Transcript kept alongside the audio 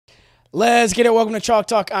Let's get it. Welcome to Chalk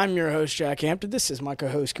Talk. I'm your host, Jack Hampton. This is my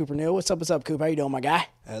co-host, Cooper Neal. What's up, Coop? How you doing, my guy?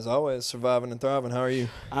 As always, surviving and thriving. How are you?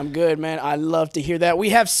 I'm good, man. I love to hear that. We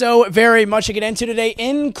have so very much to get into today,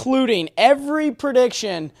 including every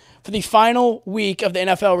prediction for the final week of the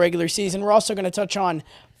NFL regular season. We're also going to touch on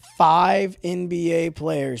 5 NBA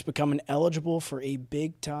players becoming eligible for a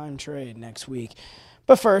big-time trade next week.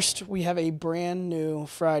 But first, we have a brand new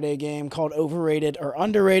Friday game called Overrated or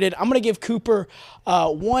Underrated. I'm going to give Cooper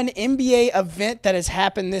one NBA event that has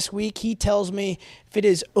happened this week. He tells me if it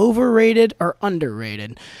is overrated or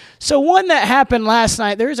underrated. So one that happened last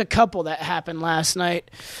night, there's a couple that happened last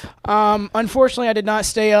night. Unfortunately, I did not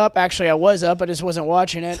stay up. Actually, I was up. I just wasn't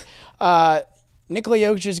watching it. Nikola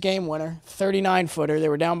Jokic's game winner, 39-footer. They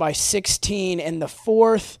were down by 16 in the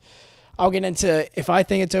fourth. I'll get into if I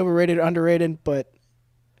think it's overrated or underrated, but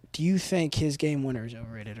do you think his game winner is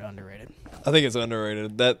overrated or underrated? I think it's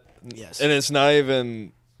underrated. Yes. And it's not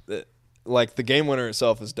even like the game winner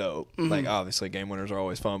itself is dope. Mm-hmm. Like obviously game winners are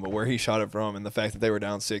always fun, but where he shot it from and the fact that they were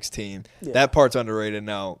down 16, that part's underrated.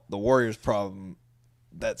 Now the Warriors' problem,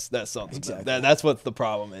 that's something. Exactly. That's what the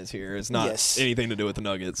problem is here. It's not anything to do with the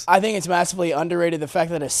Nuggets. I think it's massively underrated. The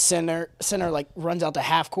fact that a center like runs out to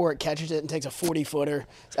half court, catches it, and takes a 40-footer.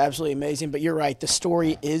 It's absolutely amazing. But you're right. The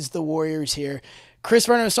story is the Warriors here. Chris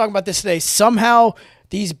Vernon was talking about this today. Somehow,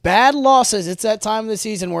 these bad losses, it's that time of the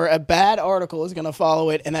season where a bad article is going to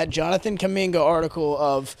follow it, and that Jonathan Kuminga article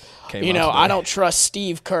of, I don't trust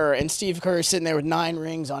Steve Kerr, and Steve Kerr is sitting there with 9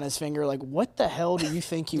 rings on his finger. Like, what the hell do you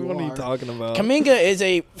think you are? What are you talking about? Kuminga is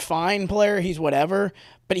a fine player. He's whatever,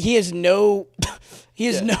 but he has no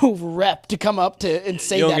rep to come up to and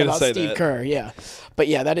say that about Steve Kerr. Yeah, but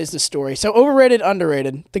yeah, that is the story. So overrated,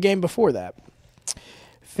 underrated. The game before that.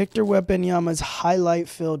 Victor Wembanyama's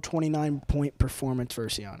highlight-filled 29-point performance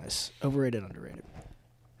versus Giannis. Overrated, underrated?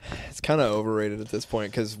 It's kind of overrated at this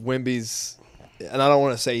point because Wemby's, and I don't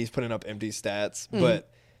want to say he's putting up empty stats, but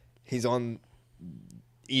he's on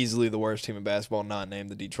easily the worst team in basketball, not named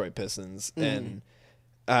the Detroit Pistons. And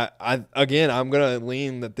I'm going to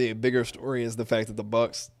lean that the bigger story is the fact that the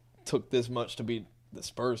Bucks took this much to beat the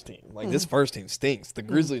Spurs team. Like, this Spurs team stinks. The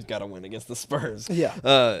Grizzlies got to win against the Spurs.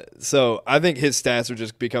 Yeah. So I think his stats are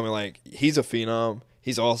just becoming like, he's a phenom.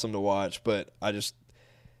 He's awesome to watch, but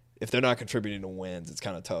if they're not contributing to wins, it's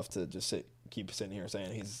kind of tough to just keep sitting here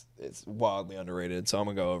saying it's wildly underrated. So I'm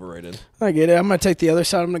going to go overrated. I get it. I'm going to take the other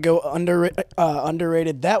side. I'm going to go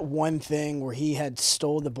underrated. That one thing where he had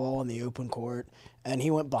stole the ball in the open court and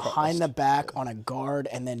he went behind the back on a guard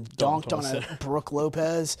and then dunked on a Brook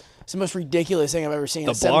Lopez. It's the most ridiculous thing I've ever seen.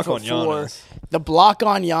 The block on Giannis. The block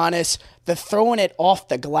on Giannis. The throwing it off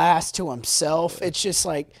the glass to himself. It's just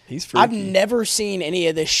like, he's freaky. I've never seen any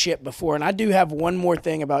of this shit before. And I do have one more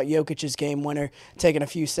thing about Jokic's game winner, taking a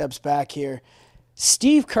few steps back here.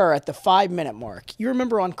 Steve Kerr at the 5-minute mark. You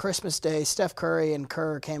remember on Christmas Day, Steph Curry and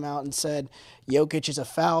Kerr came out and said Jokic is a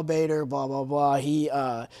foul baiter, blah, blah, blah. They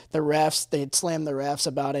had slammed the refs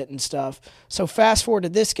about it and stuff. So fast forward to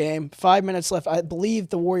this game, 5 minutes left. I believe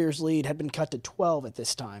the Warriors' lead had been cut to 12 at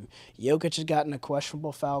this time. Jokic had gotten a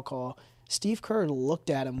questionable foul call. Steve Kerr looked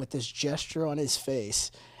at him with this gesture on his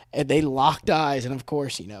face. And they locked eyes, and of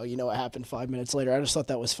course, you know what happened 5 minutes later. I just thought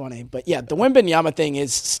that was funny. But yeah, the Wembanyama thing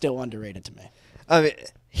is still underrated to me. I mean,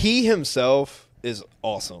 he himself is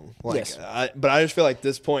awesome. Yes. But I just feel like at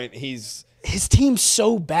this point his team's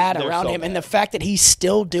so bad around him, bad. and the fact that he's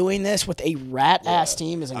still doing this with a rat-ass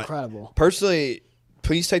team is incredible. Personally,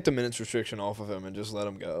 please take the minutes restriction off of him and just let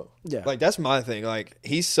him go. Yeah. Like, that's my thing. Like,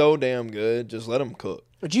 he's so damn good. Just let him cook.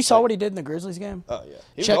 But you saw what he did in the Grizzlies game? Oh, yeah.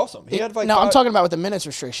 He was awesome. I'm talking about with the minutes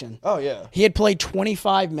restriction. Oh, yeah. He had played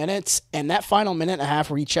 25 minutes, and that final minute and a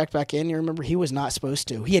half where he checked back in, you remember, he was not supposed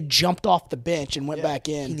to. He had jumped off the bench and went back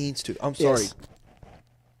in. He needs to. I'm sorry. Yes.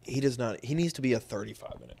 He does not. He needs to be a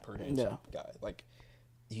 35-minute per game guy. Like,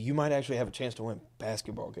 you might actually have a chance to win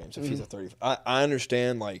basketball games if he's a 35. I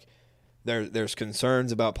understand, like, there's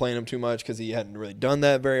concerns about playing him too much because he hadn't really done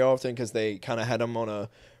that very often because they kind of had him on a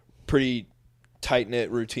pretty tight-knit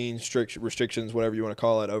routine, strict restrictions, whatever you want to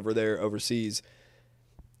call it, over there overseas.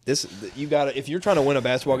 If you're trying to win a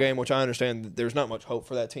basketball game, which I understand there's not much hope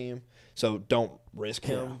for that team, so don't risk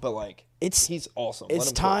him. But like, he's awesome.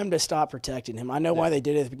 It's time to stop protecting him. I know why they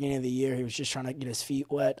did it at the beginning of the year. He was just trying to get his feet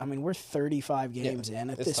wet. I mean, we're 35 games in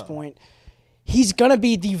at this point. He's going to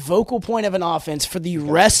be the vocal point of an offense for the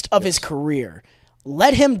rest of his career.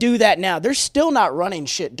 Let him do that now. They're still not running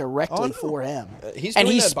shit directly for him. He's and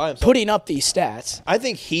doing he's that by himself. Putting up these stats. I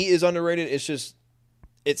think he is underrated. It's just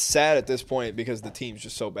it's sad at this point because the team's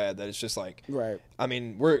just so bad that it's just like, right.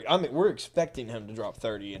 We're expecting him to drop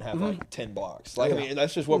 30 and have like 10 blocks. Like, I mean,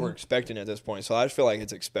 that's just what we're expecting at this point. So I just feel like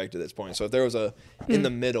it's expected at this point. So if there was in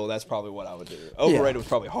the middle, that's probably what I would do. Overrated was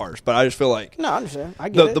probably harsh, but I just feel like I understand. I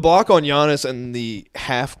get it. The block on Giannis and the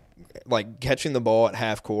half, like catching the ball at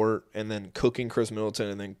half court and then cooking Chris Middleton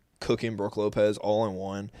and then cooking Brook Lopez all in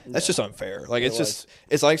one. That's just unfair. Like it's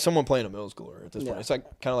like someone playing a middle schooler at this point. It's like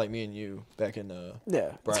kind of like me and you back in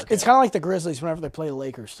It's kind of like the Grizzlies whenever they play the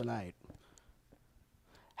Lakers tonight.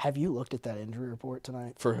 Have you looked at that injury report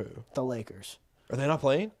tonight? For who? The Lakers. Are they not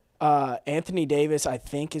playing? Anthony Davis, I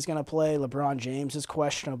think, is going to play. LeBron James is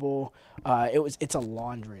questionable. It's a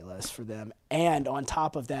laundry list for them. And on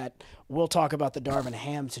top of that, we'll talk about the Darvin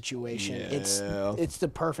Ham situation. Yeah. It's the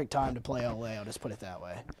perfect time to play LA. I'll just put it that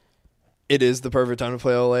way. It is the perfect time to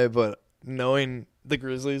play LA, but knowing the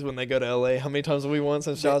Grizzlies when they go to LA, how many times have we won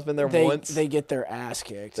since John's been there once? They get their ass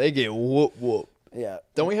kicked. They get whoop. Yeah.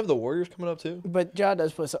 Don't we have the Warriors coming up too? But John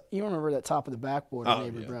does put you remember that top of the backboard on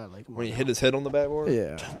Avery Bradley. When he hit his head on the backboard?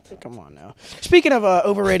 Yeah. Come on now. Speaking of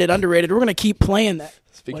overrated, underrated, we're going to keep playing that.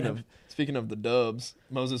 Speaking of the Dubs,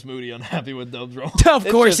 Moses Moody unhappy with Dubs rolling. Of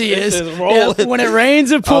course he is. Yeah, when it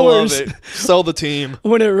rains, it pours. I love it. Sell the team.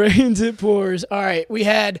 When it rains, it pours. All right, we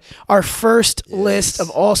had our first list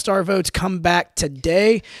of all-star votes come back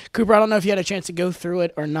today. Cooper, I don't know if you had a chance to go through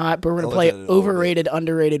it or not, but we're going to play overrated,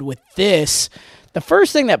 underrated with this. The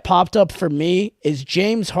first thing that popped up for me is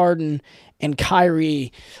James Harden and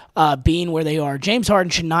Kyrie being where they are. James Harden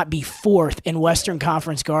should not be fourth in Western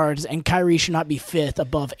Conference guards, and Kyrie should not be fifth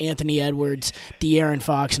above Anthony Edwards, De'Aaron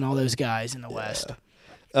Fox, and all those guys in the West.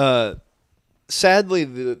 Sadly,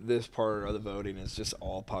 this part of the voting is just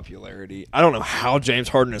all popularity. I don't know how James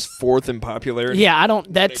Harden is fourth in popularity. Yeah,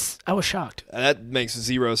 I was shocked. That makes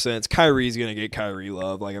zero sense. Kyrie's going to get Kyrie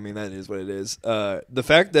love. Like, I mean, that is what it is. The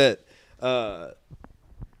fact that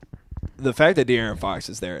De'Aaron Fox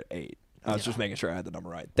is there at 8. I was just making sure I had the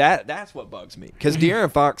number right. That's what bugs me. Because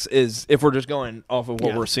De'Aaron Fox is, if we're just going off of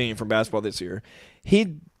what we're seeing from basketball this year,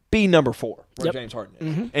 he'd be number 4 where James Harden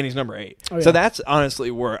is, and he's number 8. Oh, yeah. So that's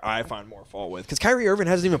honestly where I find more fault with. Because Kyrie Irving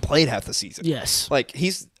hasn't even played half the season. Yes. Like,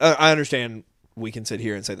 he's I understand we can sit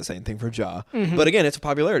here and say the same thing for Ja. But again, it's a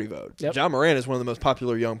popularity vote. Yep. Ja Morant is one of the most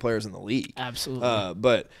popular young players in the league. Absolutely.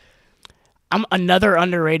 But I'm another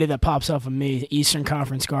underrated that pops off of me, Eastern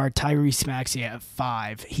Conference guard Tyrese Maxey at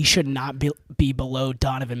 5. He should not be below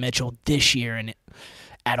Donovan Mitchell this year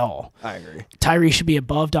at all. I agree. Tyrese should be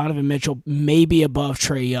above Donovan Mitchell, maybe above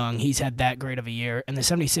Trae Young. He's had that great of a year. And the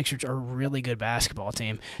 76ers are a really good basketball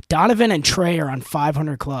team. Donovan and Trae are on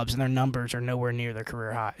 500 clubs, and their numbers are nowhere near their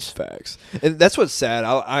career highs. Facts. And that's what's sad.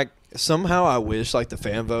 I wish like the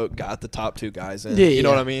fan vote got the top 2 guys in. Yeah, you know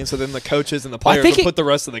what I mean? So then the coaches and the players would put the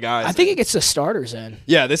rest of the guys I think it gets the starters in.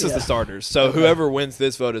 Yeah, this is the starters. So whoever wins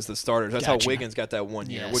this vote is the starters. That's how Wiggins got that 1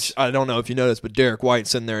 year, which I don't know if you noticed, but Derek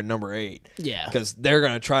White's in there at number 8. Yeah. Because they're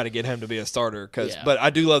going to try to get him to be a starter. But I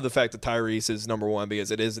do love the fact that Tyrese is number 1 because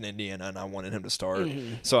it is in Indiana and I wanted him to start.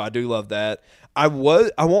 So I do love that. I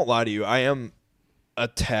won't lie to you. I am a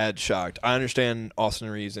tad shocked. I understand Austin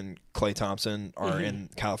Reeves and Klay Thompson are in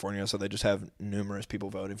California, so they just have numerous people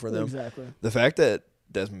voting for them. Exactly. The fact that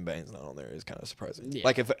Desmond Bane's not on there is kind of surprising. Yeah.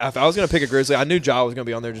 Like, if I was going to pick a Grizzly, I knew Ja was going to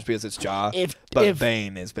be on there just because it's Ja, but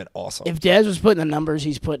Bane has been awesome. If Des was putting the numbers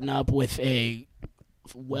he's putting up with a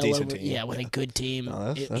decent team. With a good team,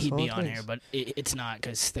 that's he'd be on here, but it's not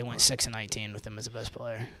because they went 6-19 with him as the best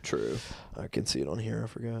player. True. I can see it on here. I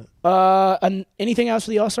forgot. Anything else for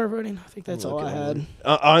the All-Star voting? I think that's all I had.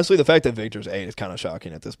 Honestly, the fact that Victor's 8 is kind of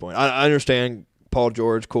shocking at this point. I understand Paul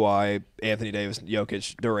George, Kawhi, Anthony Davis,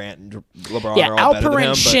 Jokic, Durant, and LeBron are all better than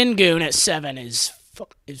him. Alperen Şengün at 7 is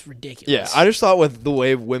ridiculous. Yeah, I just thought with the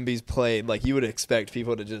way Wemby's played, like you would expect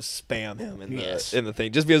people to just spam him in the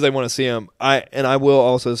thing just because they want to see him. I will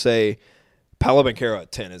also say Paolo Banchero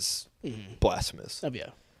at 10 is blasphemous. Oh yeah,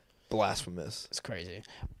 blasphemous. It's crazy.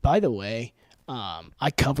 By the way,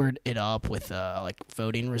 I covered it up with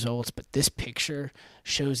voting results, but this picture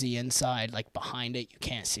shows the inside, like behind it. You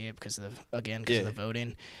can't see it because of the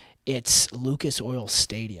voting. It's Lucas Oil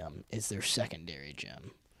Stadium is their secondary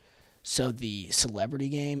gym. So the celebrity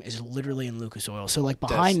game is literally in Lucas Oil. So like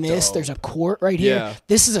behind this, there's a court right here. Yeah.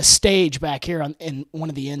 This is a stage back here in one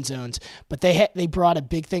of the end zones. But they brought a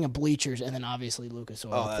big thing of bleachers and then obviously Lucas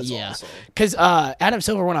Oil. Oh, that's awesome. Because Adam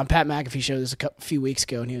Silver went on Pat McAfee show this a few weeks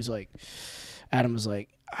ago, and he was like, Adam was like,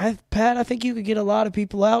 Pat, I think you could get a lot of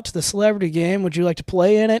people out to the celebrity game. Would you like to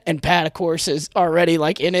play in it? And Pat, of course, is already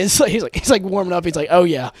like in his. He's like warming up. He's like, oh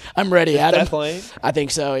yeah, I'm ready, Adam. Is that playing? I think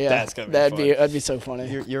so. Yeah, that's gonna be that'd be so funny.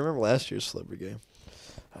 You remember last year's celebrity game?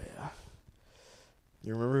 Oh yeah.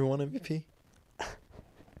 You remember who won MVP?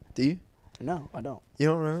 Do you? No, I don't. You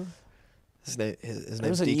don't remember? His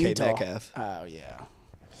name's in DK Utah. Metcalf. Oh, yeah.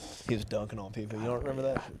 He was dunking on people. You don't remember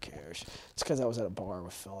that? Who cares? It's because I was at a bar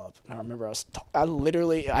with Philip. And I remember I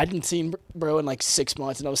hadn't seen bro in like 6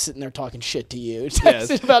 months, and I was sitting there talking shit to you.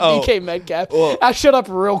 Yes. About DK Metcalf. Well, I shut up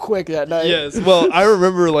real quick that night. Yes. Well, I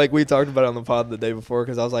remember like we talked about it on the pod the day before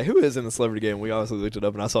because I was like, who is in the celebrity game? We obviously looked it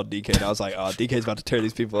up, and I saw DK, and I was like, oh, DK's about to tear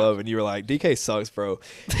these people up. And you were like, DK sucks, bro.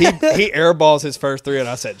 He airballs his first three, and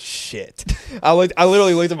I said, shit. I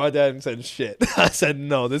literally looked at my dad and said, shit. I said,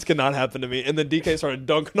 no, this cannot happen to me. And then DK started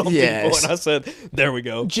dunking on people, and I said, there we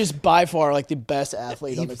go. Just by far like the best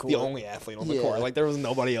athlete on the court. The only athlete on the court. Like there was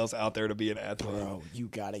nobody else out there to be an athlete. Bro, you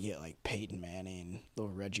gotta get like Peyton Manning,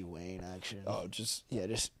 little Reggie Wayne action. Oh, just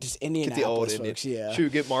Indianapolis folks. Yeah.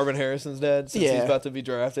 Shoot, get Marvin Harrison's dad since he's about to be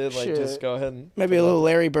drafted. Like just go ahead and maybe a little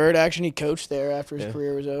Larry Bird action. He coached there after his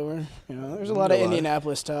career was over. You know, there's a lot of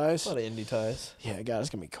Indianapolis ties. A lot of Indy ties. Yeah, God, it's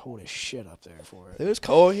gonna be cold as shit up there for it. It was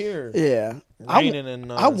cold here. Yeah, raining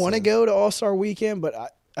and I want to go to All Star Weekend, but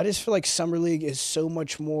I just feel like Summer League is so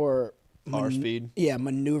much more our speed. Yeah,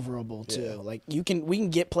 maneuverable too. Yeah. Like we can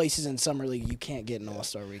get places in Summer League you can't get in All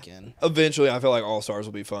Star Weekend. Eventually, I feel like All Stars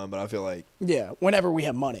will be fun, but I feel like whenever we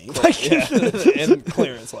have money, and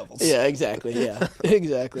clearance levels. Yeah, exactly. Yeah,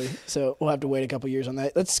 exactly. So we'll have to wait a couple years on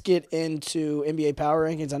that. Let's get into NBA Power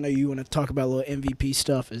Rankings. I know you want to talk about a little MVP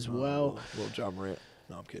stuff as well. Little John Morant.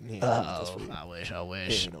 No, I'm kidding. I wish.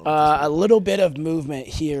 A little bit of movement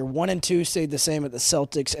here. 1 and 2 stayed the same at the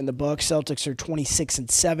Celtics and the Bucks. Celtics are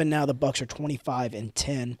 26-7 now. The Bucks are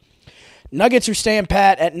 25-10. Nuggets are staying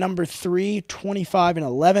pat at number 3,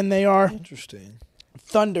 25-11. They are. Interesting.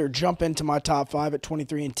 Thunder jump into my top 5 at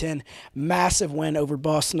 23-10. Massive win over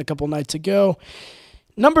Boston a couple nights ago.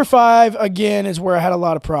 Number 5 again is where I had a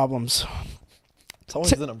lot of problems. It's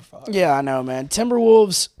always the number 5. Yeah, I know, man.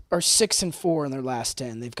 Timberwolves are 6-4 in their last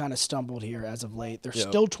 10. They've kind of stumbled here as of late. They're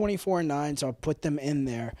still 24-9, so I'll put them in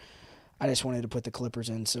there. I just wanted to put the Clippers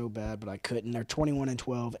in so bad, but I couldn't. They're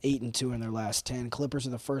 21-12, 8-2 in their last 10. Clippers are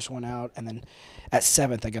the first one out, and then at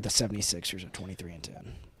 7th, I got the 76ers at 23-10.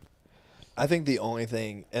 I think the only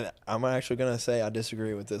thing, and I'm actually going to say I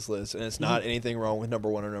disagree with this list, and it's not anything wrong with number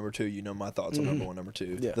 1 or number 2. You know my thoughts on number 1, number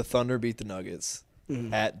 2. Yeah. The Thunder beat the Nuggets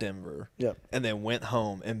at Denver, and then went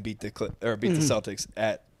home and beat the Celtics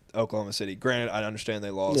at Oklahoma City. Granted, I understand they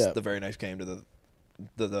lost the very next game to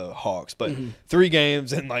the Hawks, but 3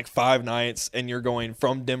 games in like 5 nights, and you're going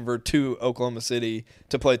from Denver to Oklahoma City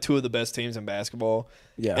to play 2 of the best teams in basketball,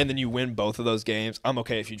 and then you win both of those games. I'm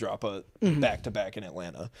okay if you drop a back-to-back in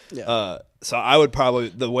Atlanta. So I would probably,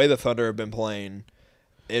 the way the Thunder have been playing,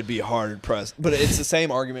 it'd be hard pressed. But it's the same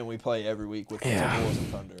argument we play every week with the Timberwolves and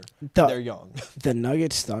Thunder. They're young. The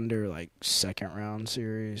Nuggets Thunder like second round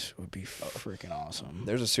series would be freaking awesome.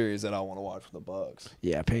 There's a series that I want to watch with the Bucks.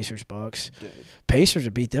 Yeah, Pacers Bucks. Dude. Pacers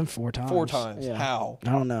have beat them 4 times. 4 times. Yeah. How?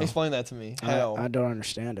 I don't know. Explain that to me. How? I don't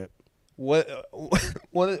understand it. What's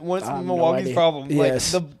Milwaukee's problem?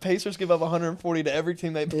 Yes. Like the Pacers give up 140 to every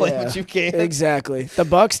team they play, but you can't. Exactly. The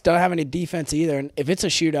Bucks don't have any defense either, and if it's a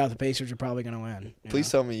shootout, the Pacers are probably going to win.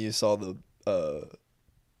 Please tell me you saw the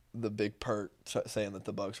big perk saying that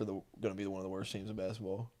the Bucks are going to be one of the worst teams in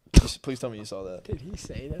basketball. Please tell me you saw that. Did he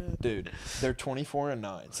say that? Dude, they're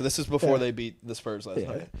 24-9. So this is before they beat the Spurs last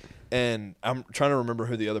night. And I'm trying to remember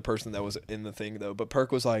who the other person that was in the thing though. But Perk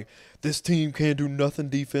was like, "This team can't do nothing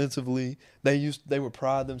defensively. They would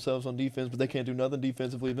pride themselves on defense, but they can't do nothing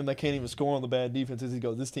defensively. Then they can't even score on the bad defenses." He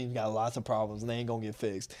goes, "This team's got lots of problems, and they ain't gonna get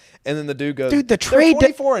fixed." And then the dude goes, "Dude, the trade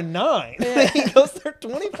 24-9." He goes, "They're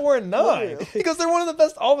 24-9." He goes, "They're one of the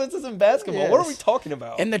best offenses in basketball." What are we talking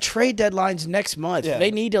about? And the trade deadline's next month. They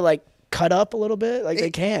need to like cut up a little bit, like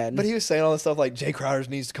they can. But he was saying all this stuff like Jay Crowder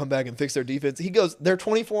needs to come back and fix their defense. He goes, "They're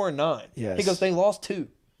 24-9." Yes. He goes, "They lost 2."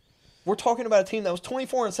 We're talking about a team that was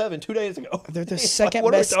 24-7 2 days ago. They're the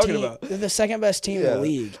second best team. About? They're the second best team in the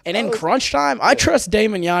league. And in crunch time, I trust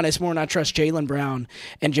Damon Giannis more than I trust Jaylen Brown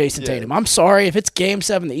and Jason Tatum. I'm sorry if it's Game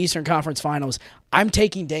 7 of the Eastern Conference Finals. I'm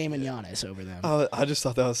taking Damon Giannis over them. I just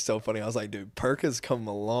thought that was so funny. I was like, dude, Perk has come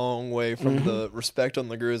a long way from the respect on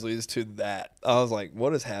the Grizzlies to that. I was like,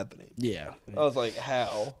 what is happening? Yeah. I was like,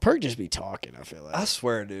 how? Perk just be talking, I feel like. I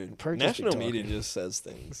swear, dude. Perk National media just says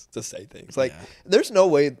things to say things. Like, there's no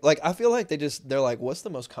way. Like, I feel like they're like, what's the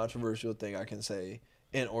most controversial thing I can say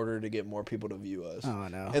in order to get more people to view us? Oh,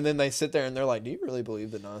 no. And then they sit there and they're like, do you really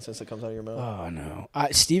believe the nonsense that comes out of your mouth? Oh, no.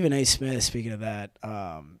 Stephen A. Smith, speaking of that,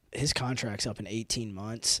 his contract's up in 18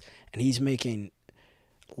 months, and he's making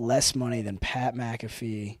less money than Pat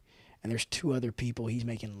McAfee and there's 2 other people he's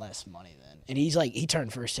making less money than. And he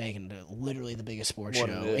turned First Take into literally the biggest sports show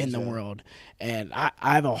in the world. And I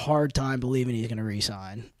have a hard time believing he's going to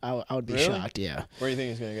re-sign. I would be shocked, yeah. Where do you think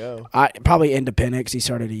he's going to go? Probably independent, 'cause he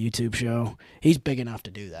started a YouTube show. He's big enough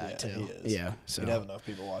to do that, too. He is. Yeah. So. He'd have enough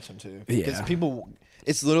people watching, too. Yeah. Because people –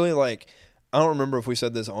 it's literally like – I don't remember if we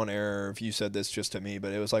said this on air or if you said this just to me,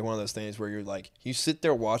 but it was like one of those things where you're like, you sit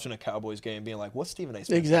there watching a Cowboys game being like, what's Stephen A.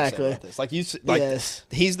 Smith say about this? Like, he's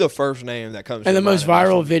the first name that comes to mind. And the most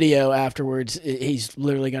viral initially. video afterwards, he's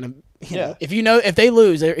literally going to – if they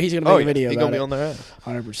lose, he's going to make a video he's about gonna it. be on their ass.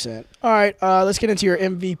 100%. All right, let's get into your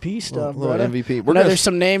MVP stuff, brother. MVP. There's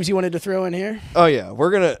some names you wanted to throw in here. Oh yeah,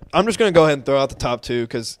 I'm just gonna go ahead and throw out the top 2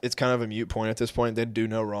 because it's kind of a moot point at this point. They do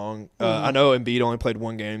no wrong. I know Embiid only played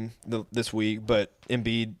 1 game this week, but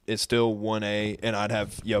Embiid is still 1A, and I'd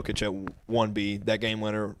have Jokic at 1B. That game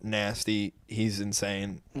winner, nasty. He's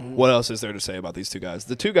insane. What else is there to say about these 2 guys?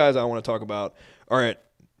 The 2 guys I want to talk about are at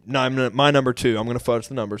my number 2. I'm going to fudge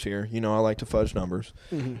the numbers here. You know I like to fudge numbers.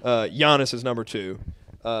 Giannis is number 2.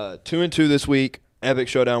 2-2 this week. Epic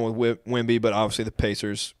showdown with Wemby, but obviously the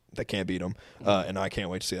Pacers, they can't beat them. And I can't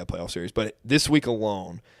wait to see that playoff series. But this week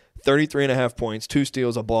alone, 33.5 points, 2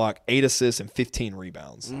 steals, a block, 8 assists, and 15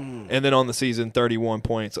 rebounds. And then on the season, 31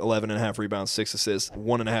 points, 11.5 rebounds, 6 assists,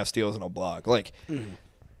 1.5 steals, and a block.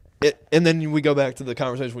 And then we go back to the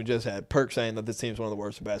conversation we just had. Perk saying that this team's one of the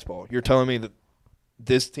worst in basketball. You're telling me that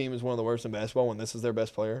this team is one of the worst in basketball when this is their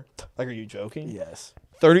best player? Like, are you joking? Yes.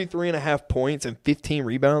 33.5 points and 15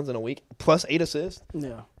 rebounds in a week, plus 8 assists?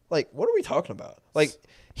 Yeah. Like, what are we talking about? Like,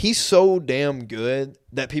 he's so damn good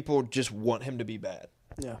that people just want him to be bad.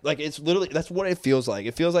 Yeah. Like, it's literally – that's what it feels like.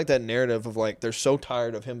 It feels like that narrative of, like, they're so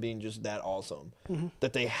tired of him being just that awesome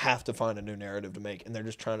that they have to find a new narrative to make, and they're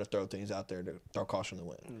just trying to throw things out there to throw caution to the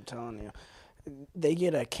wind. I'm telling you. They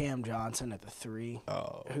get a Cam Johnson at the 3,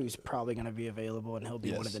 who's probably going to be available, and he'll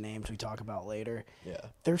be one of the names we talk about later. Yeah.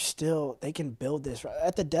 They can build this.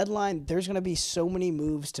 At the deadline, there's going to be so many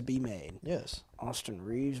moves to be made. Yes. Austin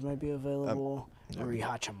Reeves may be available. Rui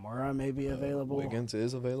Hachimura may be available. Wiggins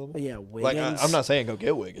is available. Yeah, Wiggins. Like, I'm not saying go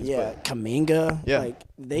get Wiggins. Yeah, but Kaminga. Yeah. Like,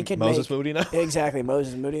 they can Moses Moody now. Exactly,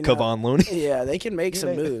 Moses Moody now. Kevon Looney. Yeah, they can make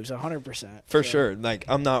some moves, 100%. For sure. Like,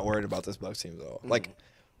 I'm not worried about this Bucks team at all. Like,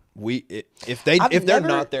 if they're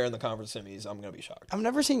not there in the conference semis, I'm gonna be shocked. I've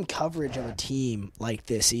never seen coverage of a team like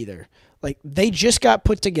this either. Like, they just got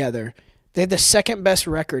put together. They have the 2nd best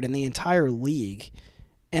record in the entire league,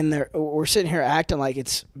 and we're sitting here acting like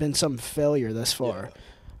it's been some failure thus far. Yeah.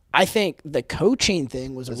 I think the coaching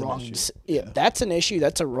thing was a wrong. Yeah, that's an issue.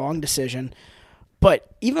 That's a wrong decision.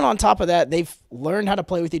 But even on top of that, they've learned how to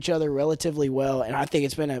play with each other relatively well, and I think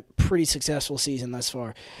it's been a pretty successful season thus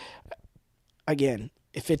far. Again,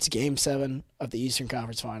 if it's Game 7 of the Eastern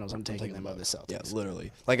Conference Finals, I'm taking them over the Celtics. Yeah,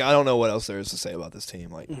 literally. Like, I don't know what else there is to say about this team.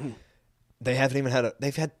 Like, they haven't even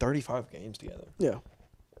they've had 35 games together. Yeah.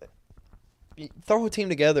 You throw a team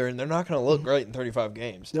together, and they're not going to look great in 35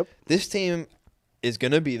 games. Yep. This team is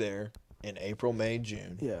going to be there in April, May,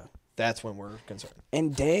 June. Yeah. That's when we're concerned.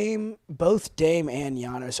 And both Dame and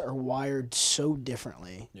Giannis are wired so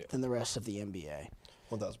differently than the rest of the NBA.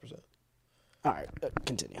 1,000%. All right,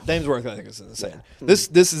 continue. Dame's work ethic is insane. Yeah.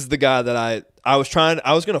 This is the guy that I was going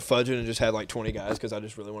to fudge it and just had like 20 guys because I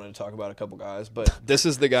just really wanted to talk about a couple guys. But this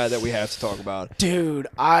is the guy that we have to talk about. Dude,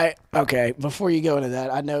 okay, before you go into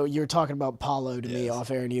that, I know you were talking about Paulo to me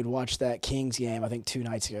off air, and you'd watched that Kings game, I think 2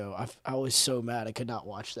 nights ago. I was so mad I could not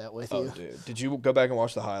watch that with you. Oh, dude. Did you go back and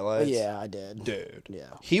watch the highlights? Yeah, I did. Dude.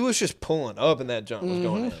 Yeah. He was just pulling up and that jump was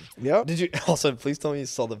going in. Yep. Did you also, please tell me you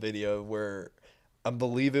saw the video where I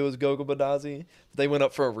believe it was Goga Badazi. They went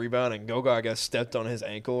up for a rebound, and Goga, I guess, stepped on his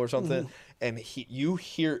ankle or something. And you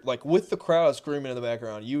hear, like, with the crowd screaming in the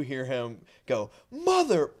background, you hear him go,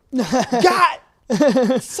 "Mother, God,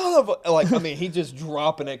 son of a," like, I mean, he just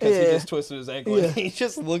dropping it because he just twisted his ankle. And he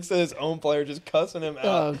just looks at his own player just cussing him out.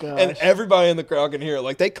 Oh, gosh. And everybody in the crowd can hear it.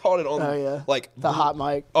 Like, they caught it on, like, the hot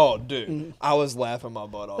mic. Oh, dude. I was laughing my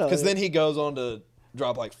butt off. Because then he goes on to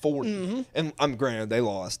drop, like, 40. And I'm granted, they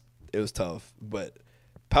lost. It was tough, but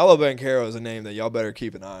Paolo Banchero is a name that y'all better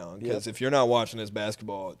keep an eye on because if you're not watching this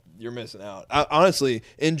basketball, you're missing out. Honestly,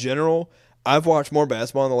 in general, I've watched more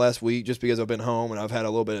basketball in the last week just because I've been home and I've had a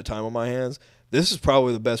little bit of time on my hands. This is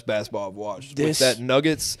probably the best basketball I've watched. With that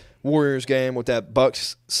Nuggets-Warriors game, with that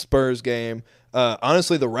Bucks-Spurs game.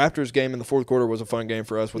 Honestly, the Raptors game in the fourth quarter was a fun game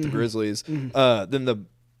for us with the Grizzlies. Then the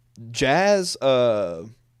Jazz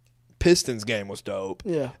Pistons game was dope.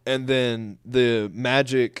 Yeah. And then the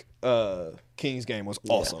Magic Kings game was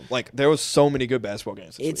awesome. Like, there was so many good basketball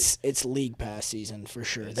games this week. It's League Pass season for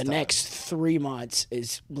sure. It's the time. next 3 months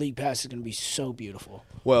League Pass is going to be so beautiful.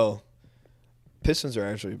 Well, Pistons are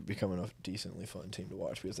actually becoming a decently fun team to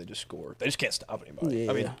watch because they just score. They just can't stop anybody.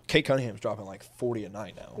 Yeah. I mean, Kate Cunningham's dropping like 40 a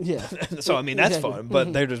night now. Yeah. So, I mean, that's Exactly. fun,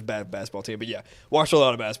 but they're just a bad basketball team. But, yeah, watched a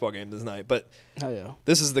lot of basketball games this night. But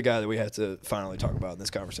this is the guy that we have to finally talk about in this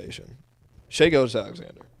conversation. Shai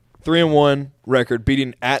Gilgeous-Alexander. 3-1 record,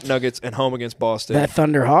 beating at Nuggets and home against Boston. That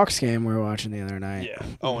Thunder Hawks game we were watching the other night. Yeah.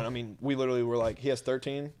 Oh, and I mean, we literally were like, he has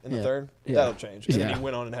 13 in the third. Yeah. That'll change. And then Yeah. he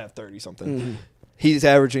went on and had 30-something. Mm-hmm. He's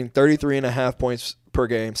averaging 33.5 points per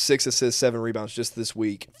game, 6 assists, 7 rebounds just this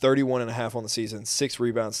week, 31.5 on the season, 6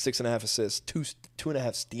 rebounds, 6.5 assists,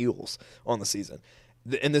 2.5 steals on the season.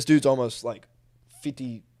 And this dude's almost like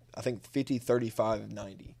 50, 35,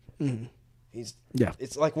 90. Mm-hmm.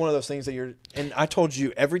 It's like one of those things that you're – and I told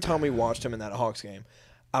you every time we watched him in that Hawks game,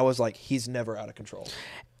 I was like, he's never out of control.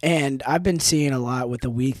 And I've been seeing a lot with the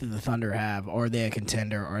week that the Thunder have. Are they a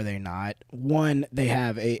contender? Are they not? One, they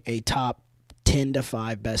have a top 10 to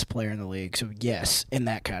 5 best player in the league. So, yes, in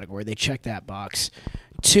that category. They check that box.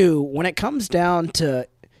 Two, when it comes down to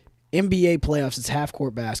NBA playoffs, it's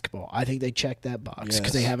half-court basketball. I think they check that box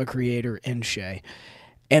because they have a creator in Shai.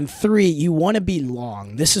 And three, you want to be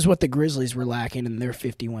long. This is what the Grizzlies were lacking in their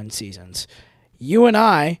 51 seasons. You and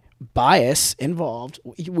I, bias involved,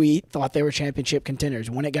 we thought they were championship contenders.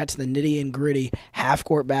 When it got to the nitty and gritty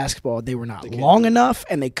half-court basketball, they were not long enough,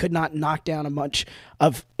 and they could not knock down a bunch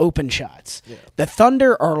of open shots. Yeah. The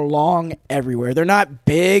Thunder are long everywhere. They're not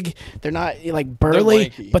big. They're not like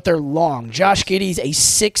burly, but they're long. Josh Giddey's a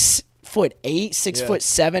 6'8",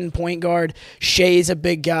 6'7" point guard. Shai's a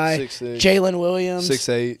big guy. 6'6". Jalen Williams,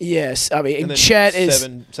 6'8". Yes, I mean, and Chet is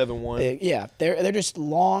 7'1". Yeah, they're just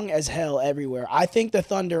long as hell everywhere. I think the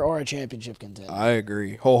Thunder are a championship contender. I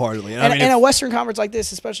agree wholeheartedly. And, I mean, in a Western Conference like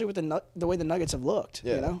this, especially with the way the Nuggets have looked,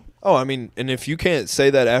 you know. Oh, I mean, and if you can't say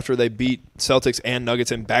that after they beat Celtics and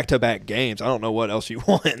Nuggets in back-to-back games, I don't know what else you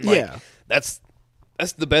want. That's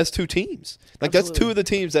the best two teams. Like, Absolutely. That's two of the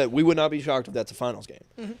teams that we would not be shocked if that's a finals game.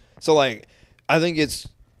 Mm-hmm. So, like, I think it's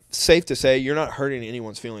safe to say you're not hurting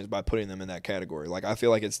anyone's feelings by putting them in that category. Like, I feel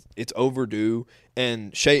like it's overdue,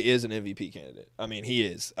 and Shai is an MVP candidate. I mean, he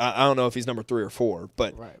is. I don't know if he's number 3 or 4,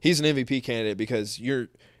 but he's an MVP candidate because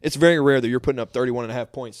it's very rare that you're putting up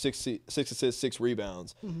 31.5 points, 6 assists, 6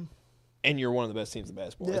 rebounds, and you're one of the best teams in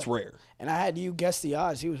basketball. Yeah. It's rare. And I had you guess the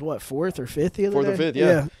odds. He was, what, 4th or 5th the other day? 4th or 5th,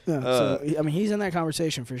 yeah. So, I mean, he's in that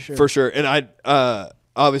conversation for sure. For sure. And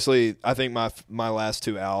obviously, I think my last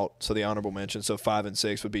two out, so the honorable mention, so 5 and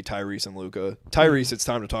 6 would be Tyrese and Luka. Tyrese, it's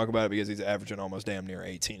time to talk about it because he's averaging almost damn near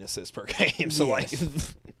 18 assists per game. So, like,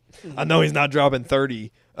 I know he's not dropping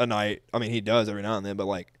 30 a night. I mean, he does every now and then, but,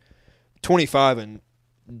 like, 25 and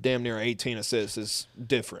damn near 18 assists is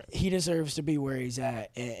different. He deserves to be where he's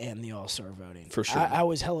at in the All-Star voting. For sure. I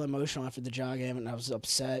was hella emotional after the Ja game, and I was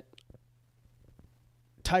upset.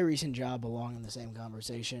 Tyrese and Ja belong in the same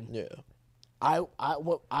conversation. Yeah.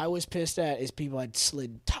 What I was pissed at is people had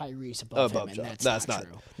slid Tyrese above him, and Ja. that's not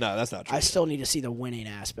true. No, that's not true. I still need to see the winning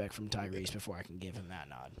aspect from Tyrese before I can give him that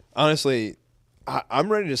nod. Honestly, I'm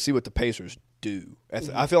ready to see what the Pacers do.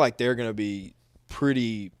 I feel like they're going to be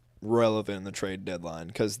pretty relevant in the trade deadline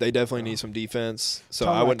because they definitely need some defense. So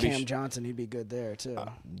I wouldn't Cam Johnson, he'd be good there too.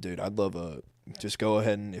 Dude, I'd love just go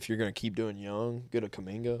ahead and if you're going to keep doing young, get a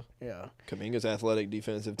Kuminga. Yeah. Kuminga's athletic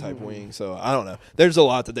defensive type wing. So I don't know. There's a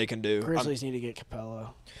lot that they can do. Grizzlies need to get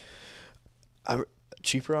Capella.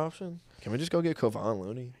 Cheaper option? Can we just go get Kevon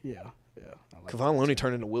Looney? Yeah. Kevon Looney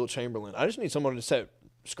turned into Wilt Chamberlain. I just need someone to set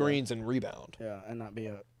screens and rebound. Yeah, and not be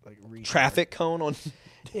a traffic cone on.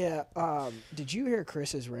 Yeah. Did you hear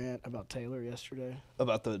Chris's rant about Taylor yesterday?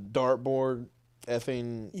 About the dartboard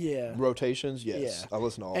effing rotations? Yes. I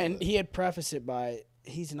listened to all of it. And he had prefaced it by,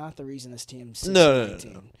 he's not the reason this team is 18.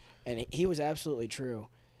 No. And he was absolutely true.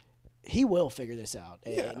 He will figure this out.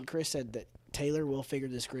 Yeah. And Chris said that Taylor will figure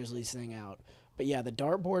this Grizzlies thing out. But, yeah, the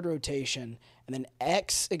dartboard rotation, and then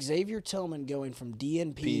Xavier Tillman going from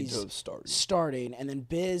DNP's starting, and then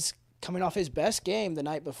Biz coming off his best game the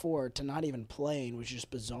night before to not even playing was just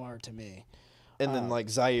bizarre to me. And then, like,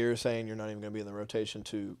 Zaire saying you're not even going to be in the rotation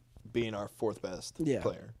to being our 4th best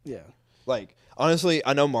player. Yeah. Like, honestly,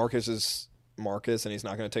 I know Marcus is Marcus, and he's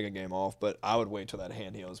not going to take a game off, but I would wait till that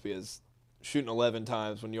hand heals because shooting 11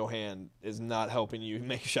 times when your hand is not helping you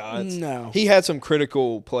make shots. No. He had some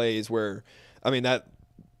critical plays where, I mean, that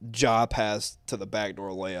Ja pass to the backdoor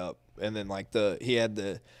layup, and then, like,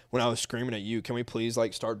 when I was screaming at you, can we please,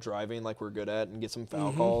 like, start driving like we're good at and get some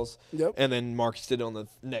foul calls? Yep. And then Marcus did it on the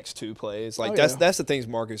next 2 plays. Like, that's the things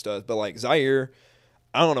Marcus does. But, like, Zaire,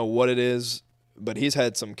 I don't know what it is, but he's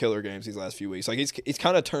had some killer games these last few weeks. Like, he's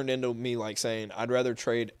kind of turned into me, like, saying, I'd rather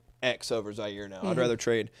trade X over Zaire now. I'd rather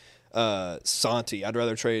trade Santi. I'd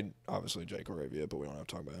rather trade, obviously, Jake Laravia, but we don't have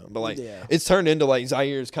to talk about him. But, like, it's turned into, like,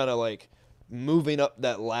 Zaire's kind of, like, moving up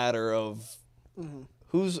that ladder of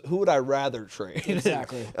who would I rather trade?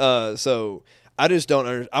 Exactly. So I just don't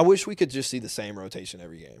understand. I wish we could just see the same rotation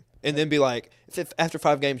every game. And then be like, if after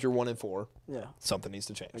 5 games you're 1-4, something needs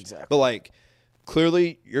to change. Exactly. But, like,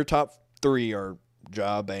 clearly your top 3 are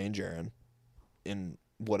Ja, Bay, and Jaren in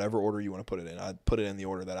whatever order you want to put it in. I'd put it in the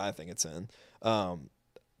order that I think it's in.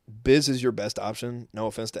 Biz is your best option. No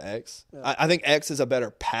offense to X. Yeah. I think X is a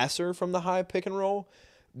better passer from the high pick and roll.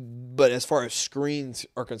 But as far as screens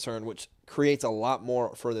are concerned, which creates a lot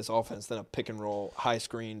more for this offense than a pick and roll high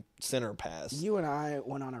screen center pass. You and I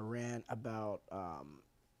went on a rant about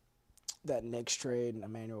that Knicks trade and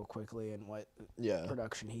Emmanuel Quickly and what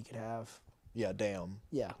production he could have. Yeah, damn.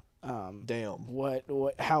 Yeah. Damn. What?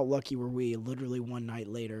 How lucky were we? Literally one night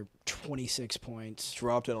later, 26 points.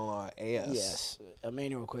 Dropped it on our ass. Yes.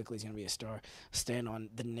 Emmanuel Quickly's going to be a star. Stand on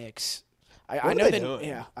the Knicks. I know they doing?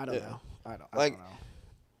 Yeah, I don't know. I don't know.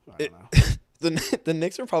 The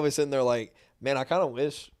Knicks are probably sitting there like, man, I kind of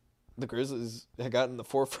wish the Grizzlies had gotten the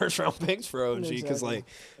 4 first-round picks for OG because,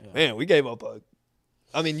 man, we gave up a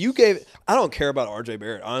 – I mean, I don't care about R.J.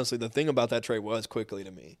 Barrett. Honestly, the thing about that trade was Quickly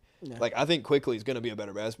to me. Yeah. Like, I think Quickly is going to be a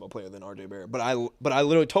better basketball player than R.J. Barrett. But I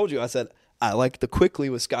literally told you, I said, I like the Quickly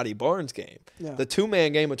with Scotty Barnes game. Yeah. The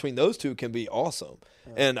 2-man game between those two can be awesome.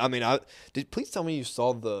 Yeah. And, I mean, please tell me you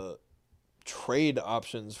saw the – trade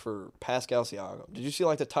options for Pascal Siakam. Did you see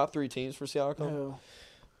like the top 3 teams for Siakam? No.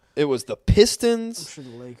 It was the Pistons. I'm sure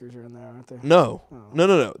the Lakers are in there, aren't they? No. Oh.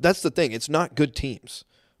 No. That's the thing. It's not good teams.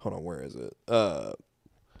 Hold on, where is it?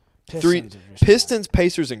 Pistons,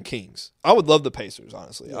 Pacers, and Kings. I would love the Pacers,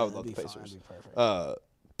 honestly. I would love the Pacers.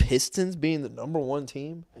 Pistons being the number 1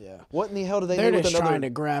 team? Yeah. What in the hell do they do They're with just trying to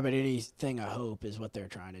grab at anything of hope is what they're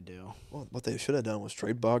trying to do. Well, what they should have done was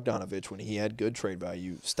trade Bogdanovich when he had good trade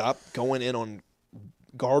value. Stop going in on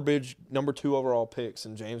garbage number 2 overall picks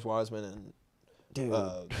and James Wiseman and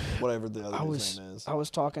whatever the other name is. I was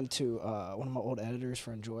talking to one of my old editors,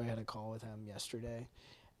 friend Joy. I had a call with him yesterday.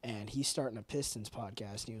 And he's starting a Pistons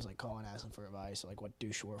podcast. And he was like calling, asking for advice, like what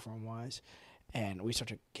do short form wise. And we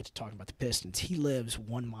started to get to talking about the Pistons. He lives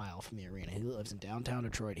 1 mile from the arena. He lives in downtown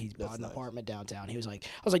Detroit. He's bought an apartment downtown. He was like,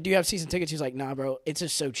 I was like, do you have season tickets? He's like, nah, bro. It's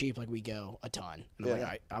just so cheap. Like, we go a ton. And I'm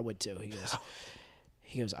like, I would too.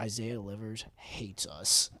 He goes, Isaiah Livers hates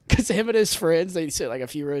us. Because him and his friends, they sit like a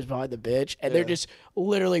few rows behind the bench, and they're just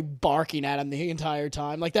literally barking at him the entire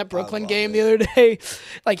time. Like that Brooklyn game the other day.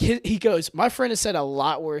 Like he goes, my friend has said a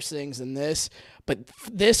lot worse things than this, but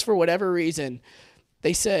this, for whatever reason,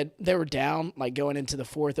 they said they were down, like going into the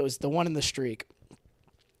 4th. It was the one in the streak.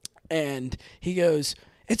 And he goes,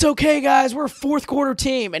 it's okay, guys. We're a 4th quarter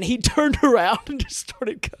team. And he turned around and just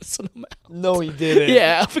started cussing them out. No, he didn't.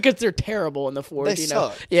 Yeah, because they're terrible in the 4th. They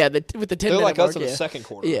suck. Yeah, with the 10-minute they're like mark, us in the 2nd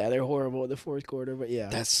quarter. Yeah, they're horrible in the 4th quarter, but yeah.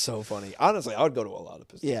 That's so funny. Honestly, I would go to a lot of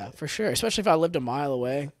Pistons. Yeah, for sure. Especially if I lived a mile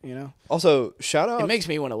away, Also, shout out. It makes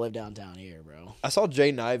me want to live downtown here, bro. I saw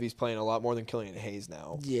Jay Knivey's playing a lot more than Killian Hayes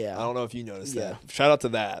now. Yeah. I don't know if you noticed that. Shout out to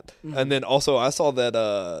that. Mm-hmm. And then also I saw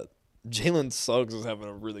that Jalen Suggs is having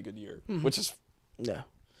a really good year, which is that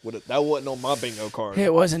wasn't on my bingo card.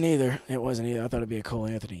 It wasn't either. I thought it'd be a Cole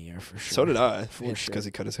Anthony year for sure. So did I. Because he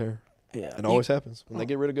cut his hair. Yeah. It always happens when they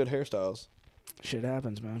get rid of good hairstyles. Shit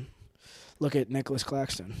happens, man. Look at Nicholas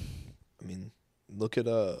Claxton. I mean, look at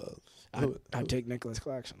I'd take Nicholas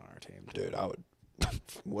Claxton on our team. Dude, I would.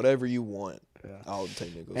 Whatever you want, I'll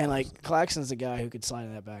take Nicholas. And like Claxton's the guy who could slide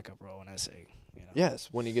in that backup role when I say, Yes,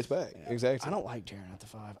 when he gets back. Yeah. Exactly. I don't like Jaren at the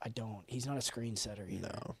 5. I don't. He's not a screen setter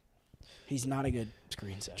either. No. He's not a good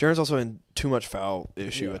screen setter. Jaren's also in too much foul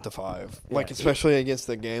issue at the 5. Like, especially against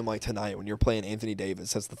the game like tonight when you're playing Anthony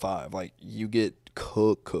Davis as the 5. Like, you get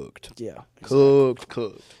cooked. Yeah. Exactly.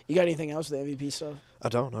 Cooked. You got anything else with the MVP stuff? I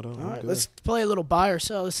don't. All right, let's play a little buy or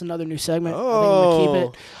sell. This is another new segment. Oh.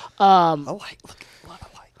 I think I'm going to keep it. I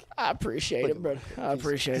like I appreciate it, brother. I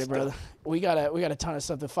appreciate it, brother. We got a ton of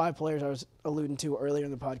stuff. The 5 players I was alluding to earlier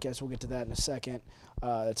in the podcast, we'll get to that in a second.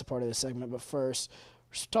 That's a part of the segment. But first,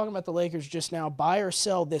 we're talking about the Lakers just now. Buy or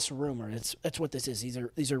sell this rumor. That's what this is.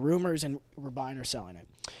 These are rumors, and we're buying or selling it.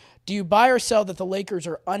 Do you buy or sell that the Lakers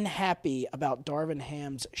are unhappy about Darvin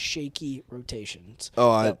Ham's shaky rotations?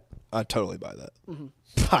 Oh, I totally buy that. Mm-hmm.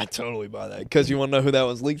 I totally buy that. Because you want to know who that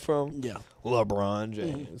was leaked from? Yeah. LeBron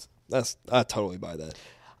James. Mm-hmm. I totally buy that.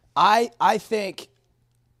 I think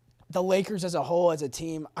the Lakers as a whole, as a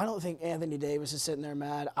team, I don't think Anthony Davis is sitting there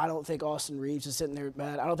mad. I don't think Austin Reeves is sitting there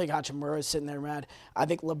mad. I don't think Hachimura is sitting there mad. I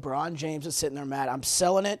think LeBron James is sitting there mad. I'm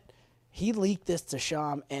selling it. He leaked this to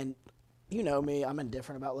Sham, and you know me, I'm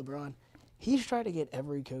indifferent about LeBron. He's tried to get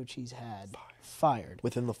every coach he's had fired.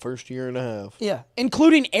 Within the first year and a half. Yeah,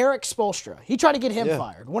 including Eric Spoelstra. He tried to get him Yeah.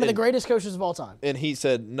 fired. One of the greatest coaches of all time. And he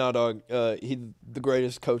said, no, dog, he's the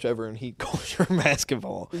greatest coach ever in heat culture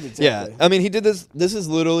basketball. Exactly. Yeah. I mean, he did this. This is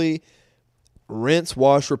literally rinse,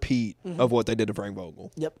 wash, repeat of what they did to Frank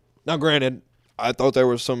Vogel. Yep. Now, granted, I thought there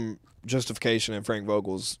was some justification in Frank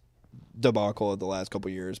Vogel's debacle of the last couple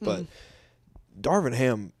of years, but Darvin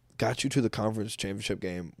Ham got you to the conference championship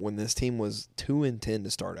game when this team was 2-10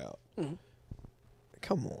 to start out.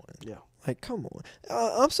 Come on. Yeah. Like, come on.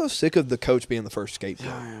 I'm so sick of the coach being the first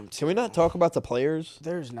scapegoat. Can we not talk about the players?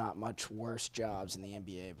 There's not much worse jobs in the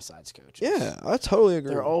NBA besides coaches. Yeah, I totally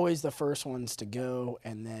agree. They're always the first ones to go,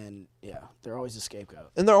 and then, they're always the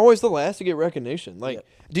scapegoat. And they're always the last to get recognition. Like,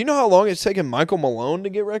 do you know how long it's taken Michael Malone to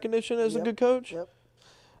get recognition as a good coach? Yep.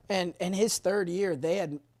 And in his third year,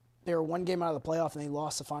 they were one game out of the playoff, and they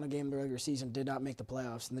lost the final game of the regular season, did not make the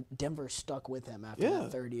playoffs, and Denver stuck with him after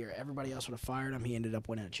that third year. Everybody else would have fired him. He ended up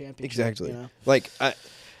winning a championship. Exactly. You know? Like,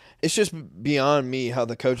 it's just beyond me how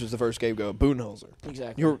the coach is the first scapegoat. Budenholzer.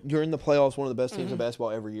 Exactly. You're in the playoffs, one of the best teams in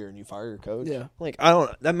basketball every year, and you fire your coach? Yeah. Like,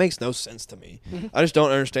 that makes no sense to me. I just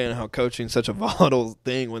don't understand how coaching is such a volatile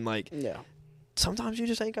thing when, like, sometimes you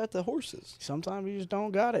just ain't got the horses. Sometimes you just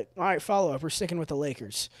don't got it. All right, follow-up. We're sticking with the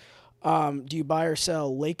Lakers. Do you buy or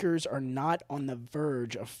sell? Lakers are not on the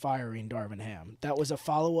verge of firing Darvin Ham. That was a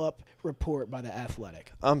follow-up report by The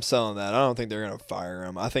Athletic. I'm selling that. I don't think they're going to fire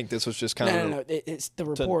him. I think this was just kind of... No. It's the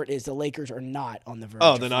report is the Lakers are not on the verge.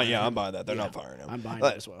 Oh, they're not. Yeah, I'm buying that. They're not firing him. I'm buying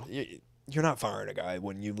it as well. You're not firing a guy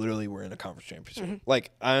when you literally were in a conference championship. Like,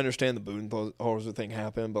 I understand the Budenholzer thing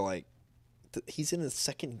happened, but, like, he's in his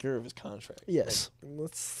second year of his contract. Yes. Like,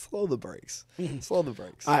 let's slow the brakes. Slow the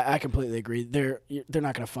brakes. I completely agree. They're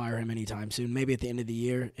not going to fire him anytime soon. Maybe at the end of the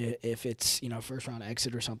year if it's first round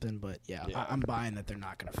exit or something. But I'm buying that they're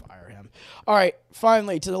not going to fire him. All right,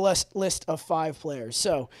 finally to the list of 5 players.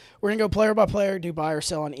 So we're going to go player by player, do buy or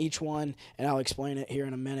sell on each one, and I'll explain it here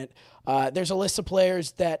in a minute. There's a list of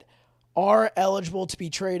players that are eligible to be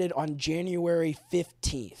traded on January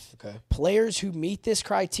 15th. Okay. Players who meet this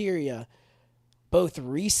criteria both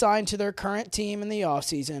re-signed to their current team in the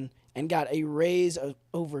offseason and got a raise of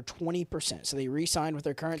over 20%. So they re-signed with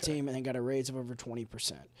their current team and then got a raise of over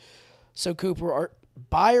 20%. So, Cooper,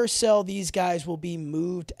 buy or sell, these guys will be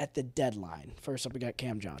moved at the deadline. First up, we got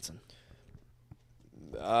Cam Johnson.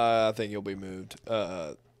 I think he'll be moved.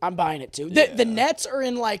 I'm buying it too. Yeah. The Nets are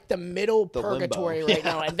in like the middle The purgatory limbo. right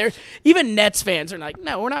now, and they're even Nets fans are like,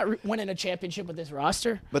 no, we're not winning a championship with this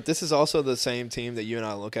roster. But this is also the same team that you and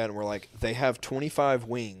I look at, and we're like, they have 25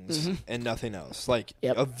 wings and nothing else. Like,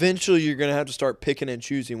 eventually you're going to have to start picking and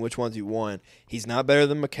choosing which ones you want. He's not better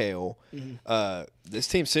than McHale. This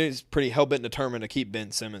team seems pretty hell-bent determined to keep Ben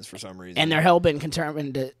Simmons for some reason. And they're hell-bent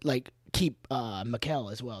determined to, like, keep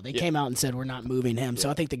McHale as well. They came out and said we're not moving him. So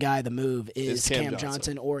I think the guy the move is Cam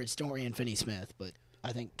Johnson or it's Dorian Finney-Smith, but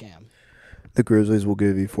I think Cam. The Grizzlies will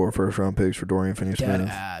give you 4 first-round picks for Dorian Finney-Smith. Dead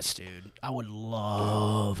ass, dude. I would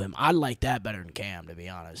love him. I like that better than Cam, to be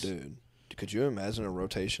honest. Dude, could you imagine a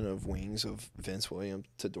rotation of wings of Vince Williams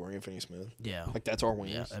to Dorian Finney-Smith? Yeah. Like, that's our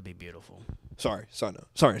wings? Yeah, that'd be beautiful. Sorry.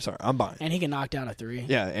 I'm buying. And he can knock down a 3.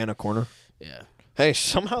 Yeah, and a corner. Yeah. Hey,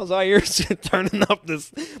 somehow Zaire's turning up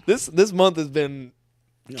this month has been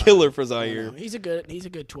killer for Zaire. No. He's a good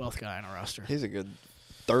 12th guy on a roster. He's a good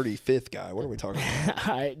 35th guy. What are we talking about?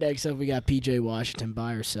 All right, next up we got P.J. Washington.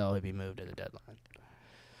 Buy or sell? He'd be moved at the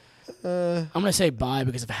deadline. I'm going to say buy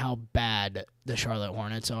because of how bad the Charlotte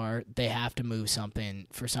Hornets are. They have to move something.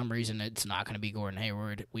 For some reason, it's not going to be Gordon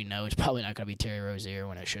Hayward. We know it's probably not going to be Terry Rozier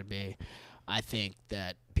when it should be. I think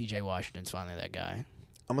that P.J. Washington's finally that guy.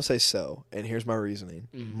 I'm going to say sell, and here's my reasoning.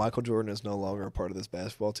 Michael Jordan is no longer a part of this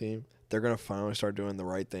basketball team. They're going to finally start doing the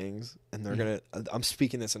right things, and they're going to – I'm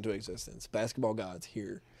speaking this into existence. Basketball gods,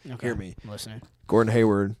 hear me. I'm listening. Gordon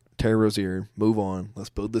Hayward, Terry Rozier, move on. Let's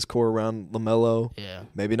build this core around LaMelo. Yeah.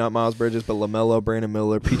 Maybe not Miles Bridges, but LaMelo, Brandon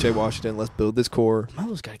Miller, P.J. Washington. Let's build this core.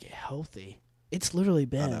 LaMelo's got to get healthy. It's literally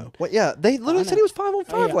been. I know. Well, yeah, they literally said he was 5 on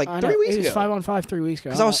 5 like 3 weeks ago. He was 5 on 5 3 weeks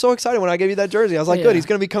ago. Because I was so excited when I gave you that jersey. I was like, good, he's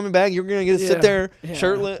going to be coming back. You're going to get to sit there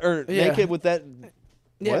shirtless or naked with that.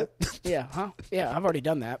 What? Yeah, huh? Yeah, I've already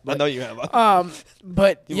done that. But, I know you have.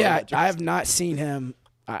 But yeah, I have not seen him.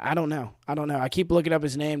 I don't know. I keep looking up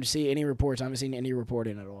his name to see any reports. I haven't seen any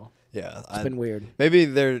reporting at all. Yeah. It's been weird. Maybe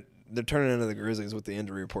they're turning into the Grizzlies with the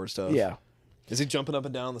injury report stuff. Yeah. Is he jumping up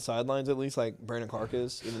and down the sidelines at least like Brandon Clark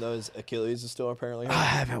is, even though his Achilles is still apparently hurt? I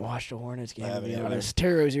haven't watched a Hornets game, to be honest.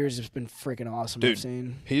 Terry Rozier's has been freaking awesome. Dude, I've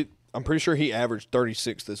seen. I'm pretty sure he averaged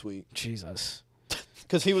 36 this week. Jesus.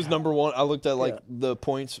 Because he was number one. I looked at the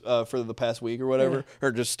points for the past week or whatever,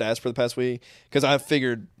 or just stats for the past week. Because I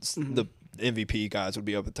figured the MVP guys would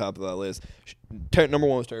be up at the top of that list. Number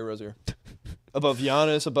one was Terry Rozier. Above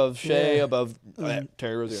Giannis, above Shea, above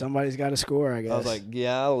Terry Rozier. Somebody's got to score, I guess. I was like,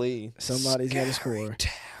 golly. Somebody's got to score.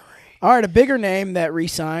 All right, a bigger name that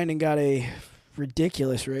re-signed and got a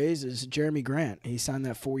ridiculous raise is Jeremy Grant. He signed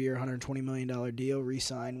that 4-year, $120 million deal,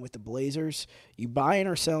 re-signed with the Blazers. You buying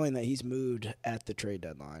or selling that he's moved at the trade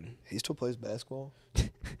deadline? He still plays basketball?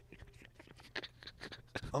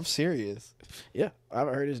 I'm serious. Yeah, I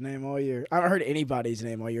haven't heard his name all year. I haven't heard anybody's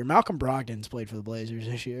name all year. Malcolm Brogdon's played for the Blazers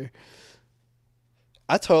this year.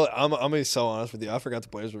 I'm gonna be so honest with you. I forgot the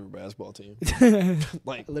Blazers were a basketball team.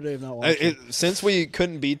 Like literally have not watched since we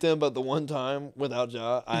couldn't beat them, but the one time without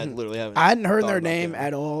Ja, I literally haven't. I hadn't heard their name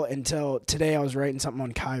at all until today. I was writing something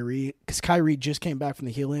on Kyrie because Kyrie just came back from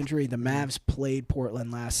the heel injury. The Mavs played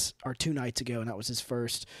Portland 2 nights ago, and that was his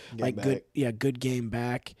first good game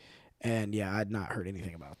back. And I had not heard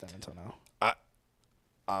anything about them until now.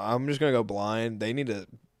 I'm just gonna go blind. They need to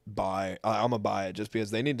buy. I'm gonna buy it just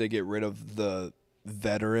because they need to get rid of the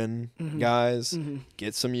veteran guys,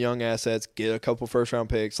 get some young assets, get a couple first-round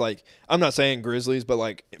picks. Like, I'm not saying Grizzlies, but,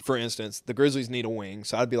 like, for instance, the Grizzlies need a wing.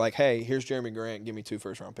 So I'd be like, hey, here's Jeremy Grant. Give me 2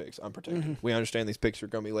 first-round picks. I'm protected. We understand these picks are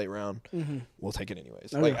going to be late round. We'll take it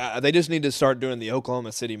anyways. They just need to start doing the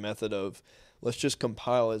Oklahoma City method of let's just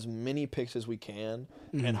compile as many picks as we can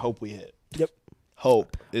and hope we hit. Yep.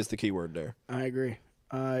 Hope is the key word there. I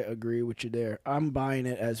agree with you there. I'm buying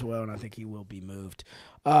it as well, and I think he will be moved.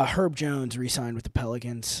 Herb Jones re-signed with the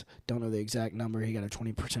Pelicans. Don't know the exact number. He got a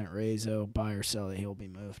 20% raise, though. Buy or sell it, he'll be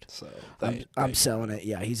moved. So I'm selling it.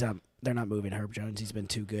 Yeah, they're not moving Herb Jones. He's been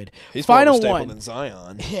too good. He's final more stable than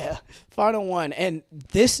Zion. Yeah, final one. And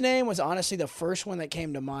this name was honestly the first one that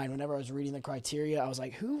came to mind whenever I was reading the criteria. I was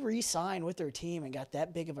like, who re-signed with their team and got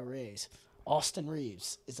that big of a raise? Austin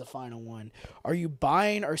Reeves is the final one. Are you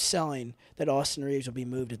buying or selling that Austin Reeves will be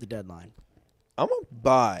moved at the deadline? I'm going to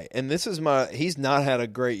buy. And he's not had a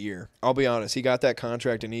great year. I'll be honest. He got that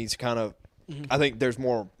contract and he's kind of, I think there's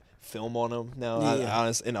more film on him now,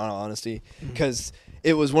 in all honesty. Because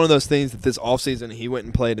it was one of those things that this offseason he went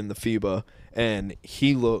and played in the FIBA and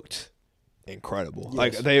he looked incredible.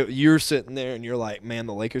 Yes. Like you're sitting there and you're like, man,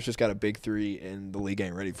 the Lakers just got a big 3 and the league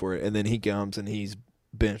ain't ready for it. And then he comes and he's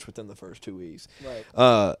benched within the first 2 weeks.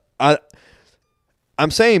 Right. I'm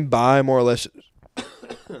saying buy more or less.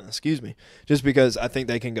 Excuse me, just because I think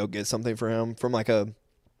they can go get something for him from like a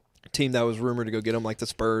team that was rumored to go get him, like the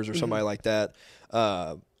Spurs or somebody like that.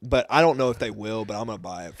 But I don't know if they will. But I'm gonna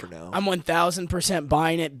buy it for now. I'm 1,000%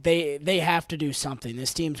 buying it. They have to do something.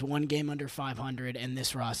 This team's one game under 500, and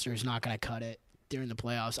this roster is not gonna cut it during the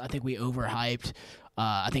playoffs. I think we overhyped.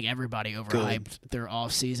 I think everybody overhyped their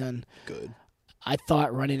offseason. Good. I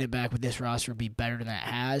thought running it back with this roster would be better than it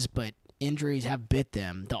has, but injuries have bit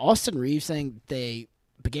them. The Austin Reeves thing, they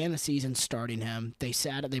began the season starting him. They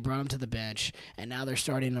brought him to the bench, and now they're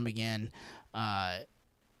starting him again. I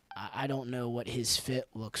don't know what his fit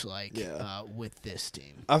looks like with this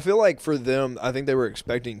team. I feel like for them, I think they were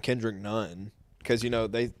expecting Kendrick Nunn because,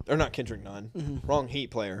 not Kendrick Nunn, wrong Heat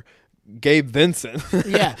player. Gabe Vincent.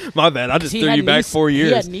 Yeah. My bad. I just threw you back 4 years.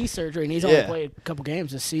 He had knee surgery, and he's only played a couple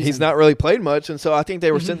games this season. He's not really played much, and so I think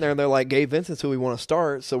they were sitting there, and they're like, Gabe Vincent's who we want to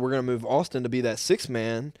start, so we're going to move Austin to be that 6th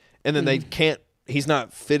man, and then they can't – he's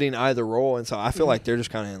not fitting either role, and so I feel like they're just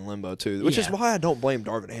kind of in limbo too, which is why I don't blame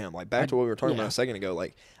Darvin Ham. Like, back to what we were talking about a second ago,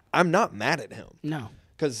 like, I'm not mad at him. No.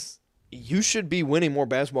 Because – you should be winning more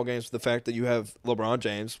basketball games with the fact that you have LeBron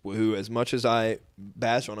James, who, as much as I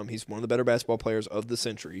bash on him, he's one of the better basketball players of the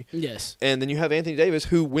century. Yes. And then you have Anthony Davis,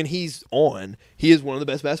 who, when he's on, he is one of the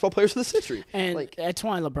best basketball players of the century. And that's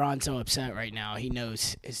why LeBron's so upset right now. He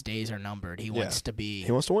knows his days are numbered. He wants to be.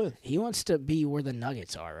 He wants to win. He wants to be where the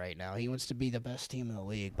Nuggets are right now. He wants to be the best team in the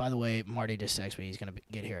league. By the way, Marty just texted me. He's going to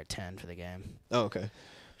get here at 10 for the game. Oh, okay.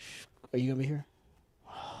 Are you going to be here?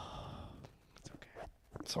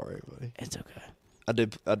 Sorry, everybody. It's okay.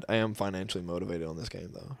 I am financially motivated on this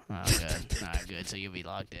game, though. Oh, good. All right, good. So you'll be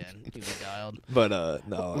locked in. You'll be dialed. But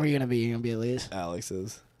no. Where are you gonna be? You gonna be at least? Alex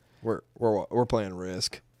is. We're playing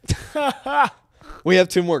Risk. We have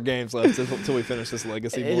 2 more games left until we finish this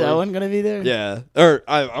legacy board. Is Owen gonna be there? Yeah, or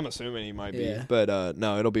I'm assuming he might be. But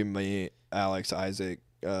no, it'll be me, Alex, Isaac,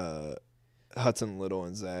 Hudson Little,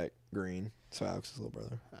 and Zach Green. So Alex's little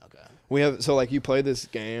brother. Okay. We have you play this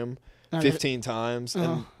game 15 times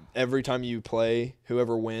and. Every time you play,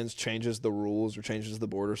 whoever wins changes the rules or changes the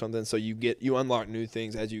board or something. So you unlock new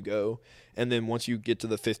things as you go, and then once you get to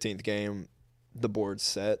the 15th game, the board's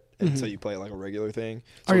set, and so you play it like a regular thing.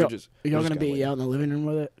 So Are y'all going to be out in the living room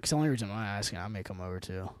with it? Because the only reason I'm asking, I may come over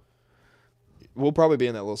too. We'll probably be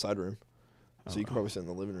in that little side room, so you can probably sit in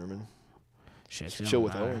the living room and chill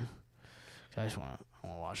with Owen. I just want to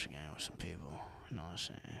watch the game with some people. You know what I'm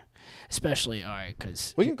saying? Especially, all right,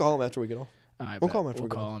 because we can call him after we get off. All right, we'll call him after we'll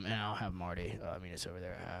we get call off. him, and I'll have Marty meet us over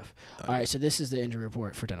there at half. All right, so this is the injury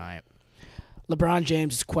report for tonight. LeBron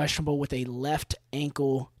James is questionable with a left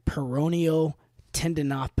ankle peroneal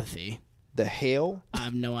tendinopathy. The hell? I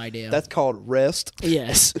have no idea. That's called rest.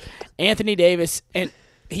 Yes. Anthony Davis, and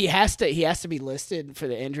he has to be listed for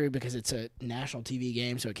the injury because it's a national TV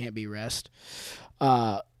game, so it can't be rest.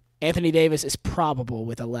 Anthony Davis is probable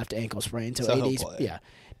with a left ankle sprain, so AD's, yeah.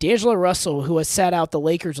 D'Angelo Russell, who has sat out the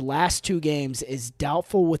Lakers' last 2 games, is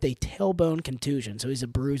doubtful with a tailbone contusion, so he's a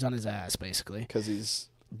bruise on his ass, basically. Because he's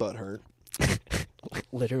butt hurt.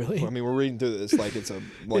 Literally. Well, I mean, we're reading through this like it's a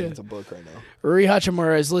book right now. Rui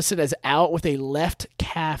Hachimura is listed as out with a left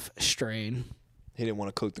calf strain. He didn't want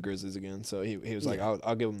to cook the Grizzlies again, so he was like,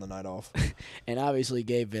 I'll give him the night off. And obviously,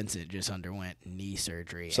 Gabe Vincent just underwent knee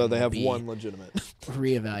surgery. So they have one legitimate.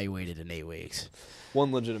 Reevaluated in 8 weeks.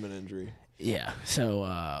 One legitimate injury. Yeah. So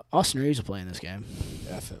Austin Reeves will play in this game.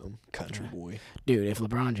 F him. Country boy. Dude, if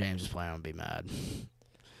LeBron James is playing, I'm going to be mad.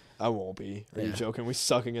 I won't be. Are you joking? We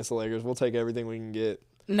suck against the Lakers. We'll take everything we can get.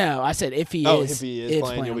 No, I said if he is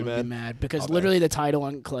playing, you'll be mad. Because literally the title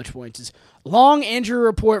on Clutch Points is long injury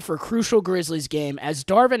report for crucial Grizzlies game as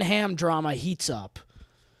Darvin Ham drama heats up.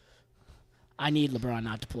 I need LeBron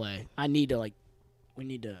not to play. We need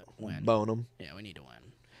to win. Bone him. Yeah, we need to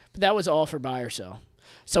win. But that was all for buy or sell.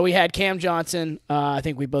 So we had Cam Johnson. I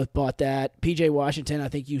think we both bought that. P.J. Washington, I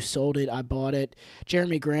think you sold it. I bought it.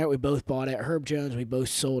 Jeremy Grant, we both bought it. Herb Jones, we both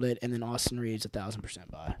sold it. And then Austin Reeves,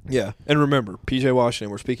 1,000% buy. Yeah, and remember, P.J.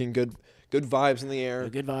 Washington, we're speaking good vibes in the air.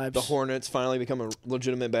 Good vibes. The Hornets finally become a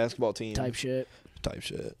legitimate basketball team. Type shit.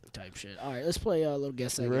 All right, let's play a little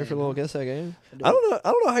guess that game. You ready for a little guess that game? I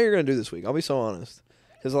don't know how you're going to do this week. I'll be so honest.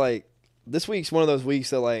 Because, this week's one of those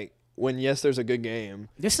weeks that, when, yes, there's a good game.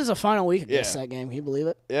 This is a final week of Guess That Game. Can you believe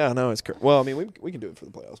it? Yeah, I know. It's well, I mean, we can do it for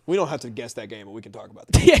the playoffs. We don't have to guess that game, but we can talk about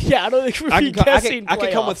it. Yeah, I don't think we're guessing I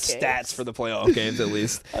can come with games. stats for the playoff games at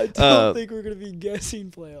least. I don't think we're going to be guessing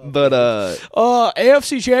playoffs. But,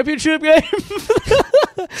 AFC Championship game?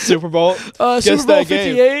 Super Bowl? Super Bowl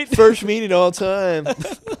 58? First meeting all time.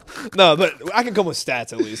 No, but I can come with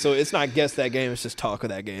stats at least. So it's not guess that game, it's just talk of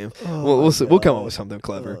that game. We'll come up with something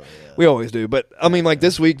clever. Yeah. We always do. But, I mean,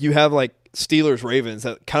 this week you have, Steelers-Ravens.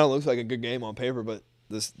 That kind of looks like a good game on paper, but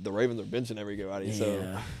the Ravens are benching everybody.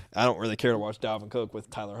 So I don't really care to watch Dalvin Cook with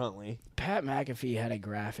Tyler Huntley. Pat McAfee had a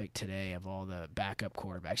graphic today of all the backup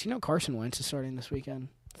quarterbacks. You know Carson Wentz is starting this weekend?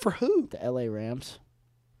 For who? The L.A. Rams.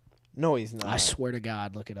 No, he's not. I swear to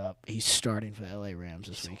God, look it up. He's starting for the L.A. Rams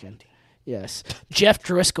this weekend. Yes. Jeff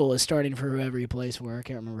Driscoll is starting for whoever he plays for. I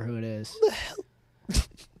can't remember who it is. What the hell?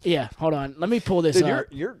 Yeah, hold on. Let me pull this up.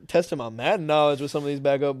 You're testing my Madden knowledge with some of these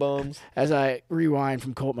backup bums. As I rewind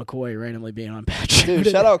from Colt McCoy randomly being on patch. Dude,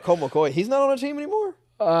 shout out Colt McCoy. He's not on a team anymore?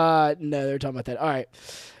 No, they're talking about that. All right.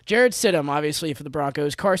 Jared Stidham, obviously, for the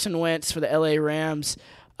Broncos. Carson Wentz for the L.A. Rams.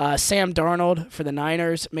 Sam Darnold for the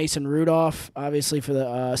Niners. Mason Rudolph, obviously, for the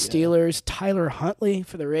Steelers. Tyler Huntley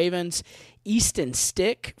for the Ravens. Easton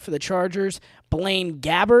Stick for the Chargers. Blaine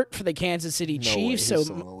Gabbert for the Kansas City Chiefs. So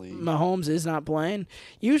Mahomes is not playing.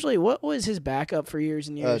 Usually, what was his backup for years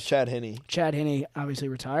and years? Chad Henne. Chad Henne, obviously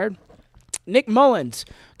retired. Nick Mullins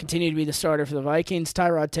continued to be the starter for the Vikings.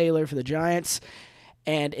 Tyrod Taylor for the Giants.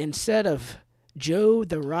 And instead of Joe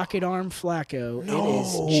the Rocket Arm Flacco,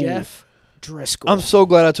 it is Jeff Driscoll. I'm so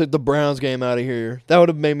glad I took the Browns game out of here. That would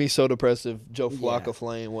have made me so depressed if Joe Flacco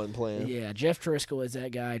Flame wasn't playing. Yeah, Jeff Driscoll is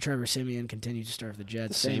that guy. Trevor Siemian continues to start for the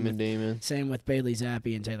Jets. Demon. Same with Bailey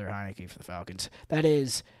Zappi and Taylor Heineke for the Falcons. That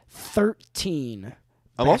is 13.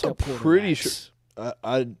 I'm also pretty sure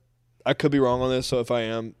I could be wrong on this, so if I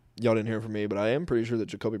am, y'all didn't hear it from me, but I am pretty sure that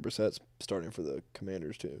Jacoby Brissett's starting for the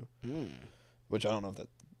Commanders too. Which I don't know if that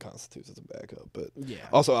constitutes as a backup, but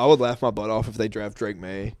also I would laugh my butt off if they draft Drake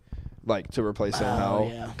May. To replace Sam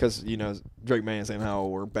Howell, because Drake May and Sam Howell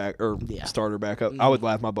were starter backup. I would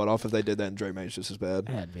laugh my butt off if they did that, and Drake May's just as bad.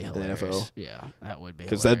 That'd be hilarious. In the NFL. Yeah, that would be.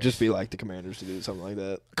 Because that'd just be like the Commanders to do something like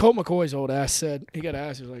that. Colt McCoy's old ass said he got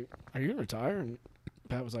asked. He was like, "Are you gonna retire?" And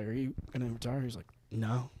Pat was like, "Are you gonna retire?" He's like,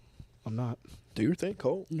 "No, I'm not." Do your thing,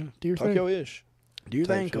 Colt. Yeah, do your thing. Talk your ish. Do your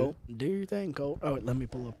thing, Colt. Do your thing, Colt. Oh, wait, let me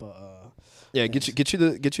pull up. Get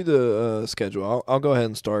you the schedule. I'll go ahead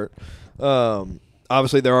and start.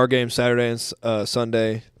 Obviously, there are games Saturday and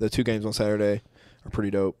Sunday. The 2 games on Saturday. are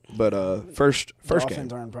pretty dope. But first Dolphins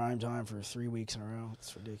game. are in prime time for 3 weeks in a row.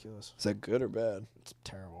 It's ridiculous. Is that good or bad? It's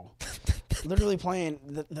terrible. Literally playing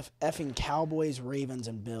the effing Cowboys, Ravens,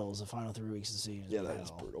 and Bills the final 3 weeks of the season. Yeah, that is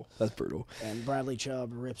brutal. That's brutal. And Bradley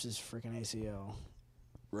Chubb rips his freaking ACL.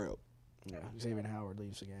 Real. Yeah, Xavier Howard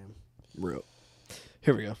leaves the game. Real.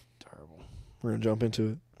 Here we go. Terrible. We're going to jump into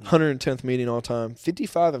it. 110th meeting all time.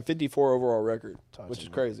 55 and 54 overall record, which is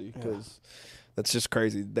crazy because that's just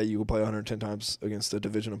crazy that you will play 110 times against a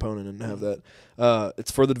division opponent and have that. It's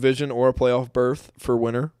for the division or a playoff berth for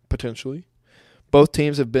winner, potentially. Both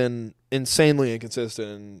teams have been insanely inconsistent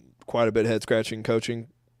and quite a bit head-scratching coaching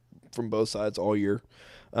from both sides all year.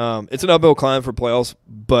 It's an uphill climb for playoffs,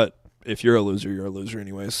 but if you're a loser, you're a loser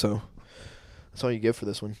anyway. So that's all you get for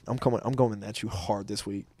this one. I'm going at you hard this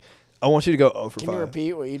week. I want you to go 0 for 5. Can you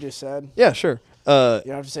repeat what you just said? Yeah, sure. You don't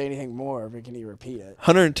have to say anything more, but can you repeat it?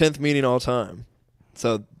 110th meeting all time.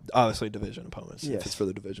 So obviously division opponents. Yes. If it's for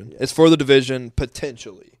the division, Yes. It's for the division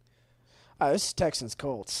potentially. This is Texans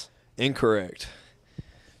Colts. Incorrect.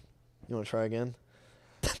 You want to try again?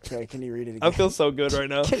 Okay, can you read it again? I feel so good right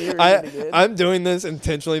now. Can you read it again? I'm doing this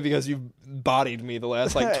intentionally because you've bodied me the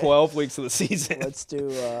last 12 weeks of the season. Let's do.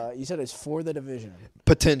 You said it's for the division.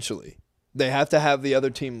 Potentially, they have to have the other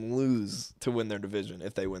team lose to win their division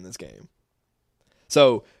if they win this game.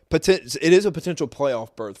 So it is a potential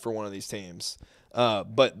playoff berth for one of these teams,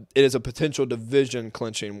 but it is a potential division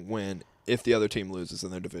clinching win if the other team loses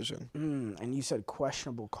in their division. And you said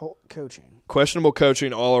questionable coaching. Questionable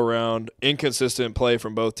coaching all around, inconsistent play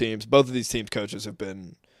from both teams. Both of these teams' coaches have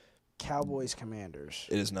been. Cowboys Commanders.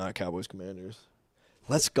 It is not Cowboys Commanders.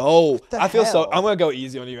 Let's go. The I feel hell? so. I'm gonna go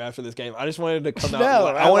easy on you after this game. I just wanted to come out. No,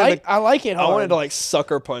 I like it hard. I wanted to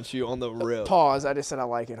sucker punch you on the rib. Pause. I just said I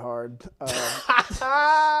like it hard.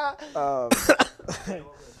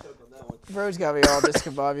 Bro's got me all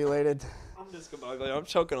discombobulated. I'm discombobulated. I'm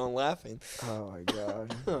choking on laughing. Oh my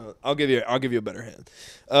god. I'll give you a better hint.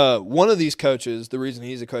 One of these coaches, the reason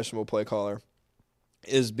he's a questionable play caller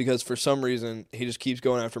is because for some reason he just keeps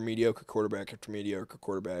going after mediocre quarterback after mediocre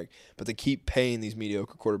quarterback, but they keep paying these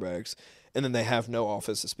mediocre quarterbacks, and then they have no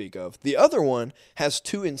offense to speak of. The other one has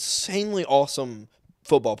 2 insanely awesome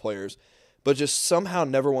football players, but just somehow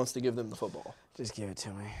never wants to give them the football. Just give it to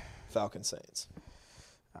me. Falcons Saints.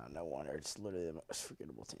 No wonder. It's literally the most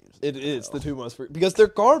forgettable teams. It is the 2 most because they're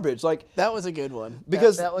garbage. That was a good one.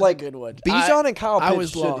 Because that was a good one. Bijan and Kyle Pitts I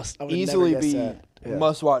was should lost. I would easily never guess be that. Yeah.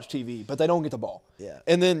 must-watch TV, but they don't get the ball. Yeah.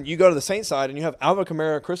 And then you go to the Saints side, and you have Alvin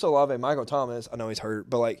Kamara, Chris Olave, Michael Thomas. I know he's hurt,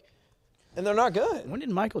 but and they're not good. When did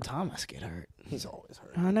Michael Thomas get hurt? He's always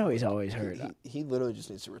hurt. I know he's always hurt. He literally just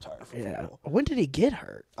needs to retire from football. When did he get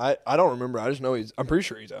hurt? I don't remember. I just know I'm pretty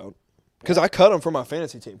sure he's out. Because I cut him for my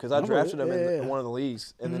fantasy team because I drafted him in one of the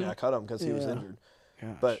leagues, and then I cut him because he was injured.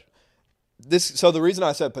 Gosh. But so the reason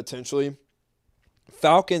I said potentially,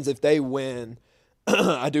 Falcons, if they win,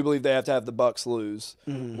 I do believe they have to have the Bucks lose,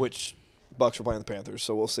 which Bucks are playing the Panthers,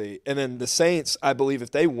 so we'll see. And then the Saints, I believe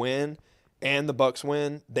if they win and the Bucks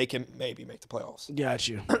win, they can maybe make the playoffs. Got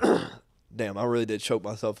you. Damn, I really did choke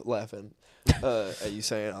myself laughing at you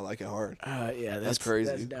saying I like it hard. Yeah, that's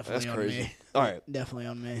crazy. That's definitely on crazy. me. All right. Definitely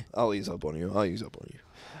on me. I'll ease up on you.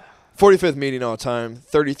 45th meeting all time,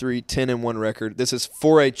 33-10-1 record. This is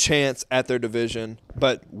for a chance at their division,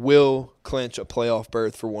 but will clinch a playoff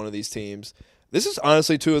berth for one of these teams. This is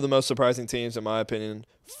honestly 2 of the most surprising teams, in my opinion,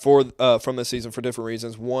 from this season for different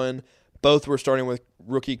reasons. One, both were starting with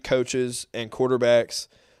rookie coaches and quarterbacks,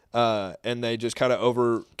 and they just kind of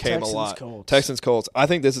overcame a lot. Texans Colts. I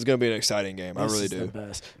think this is going to be an exciting game. I really do. The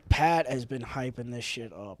best. Pat has been hyping this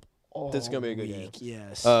shit up. This is going to be a good game.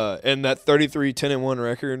 Yes. And that 33-10-1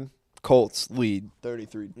 record, Colts lead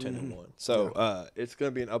 33-10-1. So it's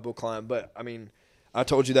going to be an uphill climb. But, I mean, I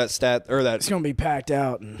told you that stat or that it's going to be packed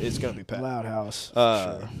out. It's going to be packed. Loud house.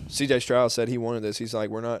 Sure. C.J. Stroud said he wanted this. He's like,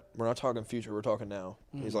 we're not talking future. We're talking now.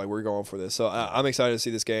 He's like, we're going for this. So I'm excited to see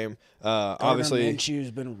this game. Obviously, Minshew's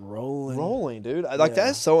been rolling, dude.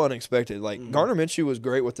 That's so unexpected. Gardner Minshew was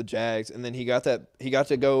great with the Jags, and then he got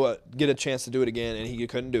to go get a chance to do it again, and he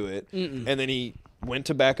couldn't do it. And then he went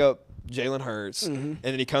to back up Jalen Hurts, and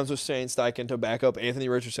then he comes with Shane Steichen to back up Anthony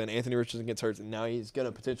Richardson. Anthony Richardson gets hurt, and now he's going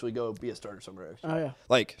to potentially go be a starter somewhere else. Oh,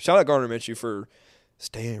 yeah. Shout out Gardner Minshew for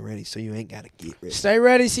staying ready so you ain't got to get ready. Stay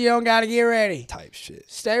ready so you don't got to get ready. Type shit.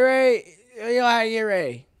 Stay ready. You don't have to get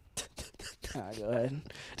ready. Go ahead.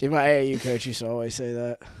 Dude, my AAU coach used to always say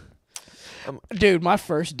that. Dude, my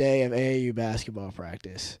first day of AAU basketball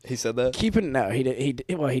practice. He said that? He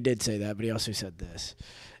did say that, but he also said this.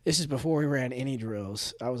 This is before we ran any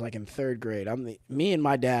drills. I was in 3rd grade. Me and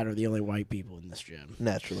my dad are the only white people in this gym.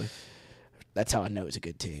 Naturally. That's how I know it's a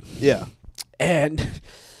good team. Yeah. And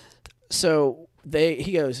so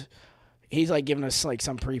he's like giving us like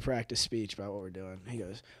some pre-practice speech about what we're doing. He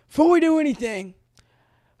goes, before we do anything,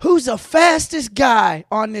 who's the fastest guy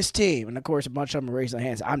on this team? And, of course, a bunch of them are raising their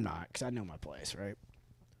hands. I'm not, because I know my place, right?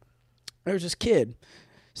 There was this kid.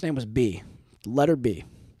 His name was B. Letter B.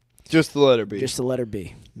 Just the letter B. Just the letter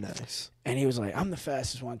B. Nice. And he was like, I'm the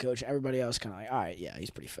fastest one, coach. Everybody else kind of like, all right, yeah,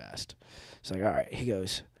 he's pretty fast. It's like, all right. He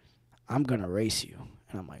goes, I'm going to race you.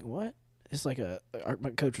 And I'm like, what? It's like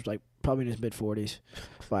my coach was like probably in his mid-40s.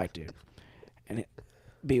 Black dude. And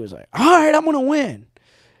B was like, all right, I'm going to win.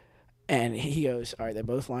 And he goes, all right, they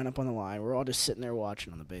both line up on the line. We're all just sitting there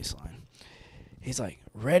watching on the baseline. He's like,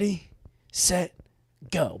 ready, set,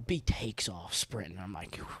 go. B takes off sprinting. I'm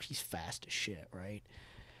like, he's fast as shit, right?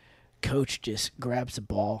 Coach just grabs the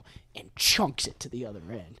ball and chunks it to the other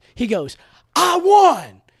end. He goes, I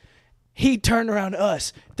won. He turned around to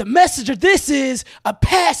us. The message of this is a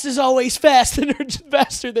pass is always faster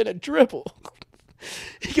than a dribble.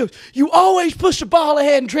 He goes, you always push the ball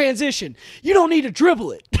ahead in transition. You don't need to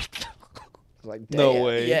dribble it. Like, damn, no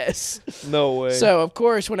way. Yes. No way. So, of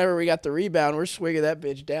course, whenever we got the rebound, we're swinging that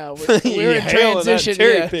bitch down. We're in transition.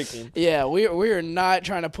 Cherry picking. Yeah, we are not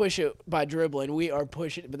trying to push it by dribbling. We are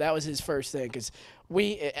pushing it. But that was his first thing because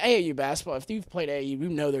AAU basketball, if you've played AAU, you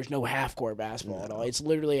know there's no half-court basketball at all. It's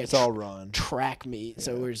literally it's all run. Track meet. Yeah.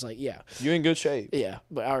 So we're just like, yeah. You're in good shape. Yeah,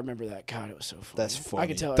 but I remember that. God, it was so funny. That's funny. I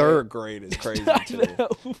could tell. Third grade is crazy, too.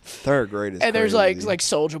 Third grade is and crazy. there's like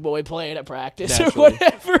Soldier Boy playing at practice Naturally. or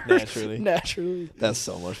whatever. Naturally. That's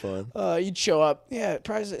so much fun. You'd show up. Yeah,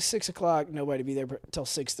 prize at 6 o'clock. Nobody be there until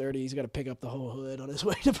 6:30. He's got to pick up the whole hood on his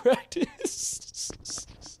way to practice.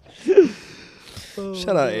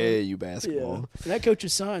 Shout out AAU basketball. Yeah. And that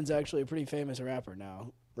coach's son's actually a pretty famous rapper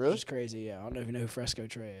now. Really? Which is crazy, yeah. I don't know if you know who Fresco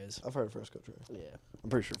Trey is. I've heard of Fresco Trey. Yeah. I'm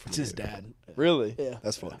pretty sure. It's his dad. Really? Yeah.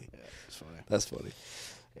 That's funny. Yeah, it's funny. That's funny.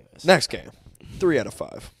 Yes. Next game. 3 out of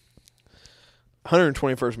 5.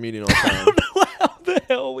 121st meeting all time. I don't know how the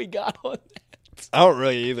hell we got on that. I don't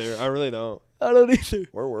really either. I really don't. I don't either.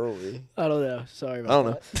 Where were we? I don't know. Sorry about I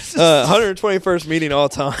don't know. 121st meeting all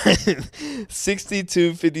time.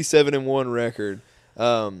 62-57-1 record.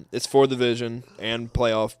 It's for division and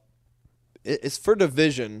playoff. It's for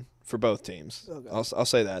division for both teams. Okay. I'll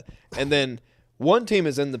say that. And then one team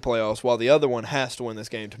is in the playoffs while the other one has to win this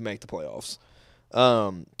game to make the playoffs.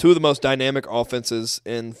 Two of the most dynamic offenses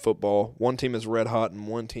in football. One team is red hot and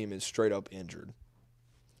one team is straight up injured.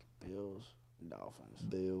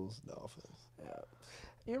 Bills, Dolphins. Yeah.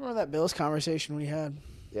 You remember that Bills conversation we had?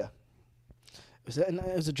 Yeah.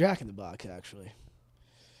 It was a Jack in the Box, actually.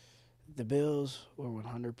 The Bills will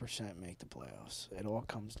 100% make the playoffs. It all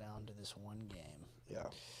comes down to this one game. Yeah.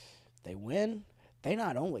 They win, they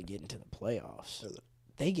not only get into the playoffs,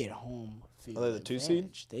 they get home field advantage. Are they the 2 seed?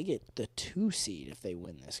 They get the 2 seed if they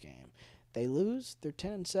win this game. They lose, they're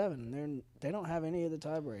 10-7. They don't have any of the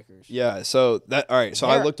tiebreakers. Yeah, so all right, so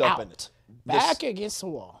they're I looked up out. in it. Back against the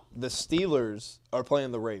wall. The Steelers are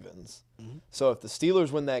playing the Ravens. Mm-hmm. So if the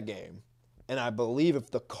Steelers win that game, and I believe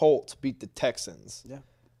if the Colts beat the Texans, yeah,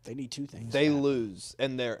 they need 2 things. They lose,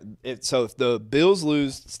 and so if the Bills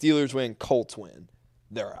lose, Steelers win, Colts win,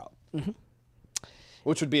 they're out. Mm-hmm.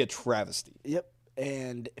 Which would be a travesty. Yep,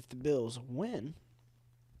 and if the Bills win,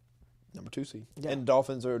 number 2 seed, yeah. and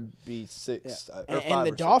Dolphins would be 6 yeah. or 5 and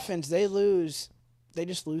the or Dolphins, 6. They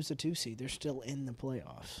just lose the 2 seed. They're still in the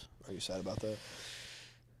playoffs. Are you sad about that?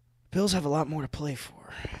 Bills have a lot more to play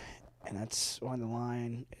for, and that's why the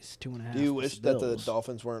line is 2.5. Do you wish that the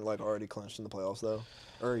Dolphins weren't like already clinched in the playoffs though,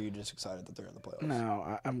 or are you just excited that they're in the playoffs?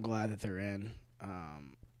 No, I'm glad that they're in,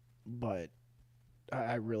 but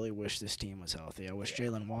I really wish this team was healthy. I wish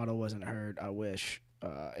Jalen Waddle wasn't hurt. I wish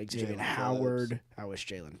Xavier Howard. I wish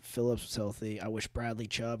Jalen Phillips was healthy. I wish Bradley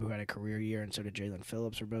Chubb, who had a career year, and so did Jalen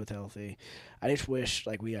Phillips, were both healthy. I just wish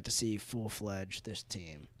we got to see full-fledged this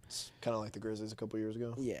team. It's kind of like the Grizzlies a couple years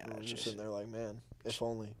ago. Yeah. Just sitting there like, man, if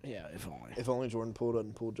only. Yeah, if only. If only Jordan Poole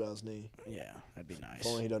doesn't pull Ja's knee. Yeah, that'd be nice. If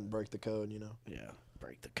only he doesn't break the code, Yeah,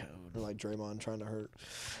 break the code. Or like Draymond trying to hurt.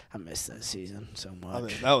 I missed that season so much. I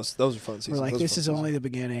mean, those are fun seasons. We're like, this is only the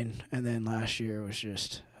beginning, and then last year was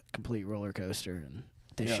just a complete roller coaster, and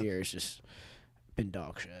this year has just been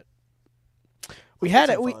dog shit. We had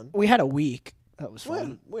a week that was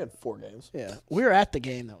fun. We had 4 games. Yeah, we were at the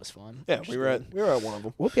game that was fun. Yeah, we were at one of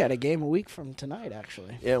them. We'll be at a game a week from tonight,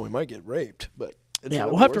 actually. Yeah, we might get raped, but yeah,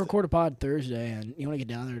 we'll have to record a pod Thursday, and you want to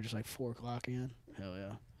get down there just like 4 o'clock again? Hell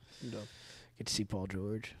yeah. I'm done. Get to see Paul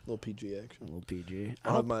George. A little PG action. A little PG.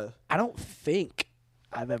 I don't think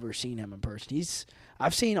I've ever seen him in person.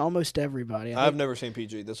 I've seen almost everybody. I've never seen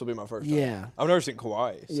PG. This will be my first time. Yeah. I've never seen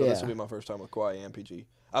Kawhi, so yeah. this will be my first time with Kawhi and PG.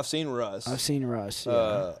 I've seen Russ.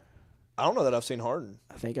 Yeah. I don't know that I've seen Harden.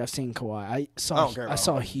 I think I've seen Kawhi. I saw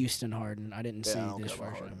Harden. Houston Harden. I didn't see this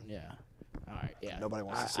version. Harden. Yeah. All right. Yeah. Nobody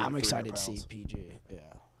wants to see. I'm excited to see PG.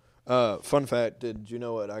 Yeah. Fun fact: did you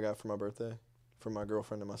know what I got for my birthday from my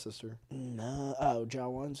girlfriend and my sister? No. Oh,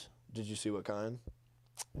 John ones. Did you see what kind?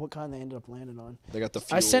 What kind they ended up landing on? They got the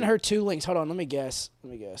Fuel. I sent her 2 links. Hold on. Let me guess.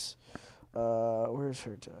 Where's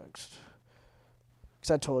her text?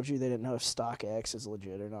 Because I told you they didn't know if StockX is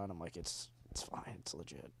legit or not. I'm like, it's fine. It's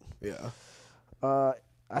legit. Yeah.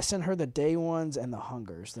 I sent her the day ones and the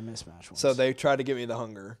hungers, the mismatch ones. So they tried to give me the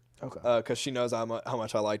hunger. Okay. Because she knows how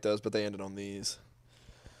much I like those, but they ended on these.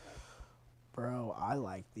 Bro, I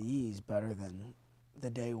like these better than the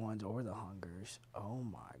day ones or the hungers. Oh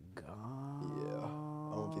my god. Yeah.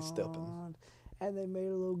 I won't be stepping. And they made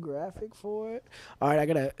a little graphic for it. All right, I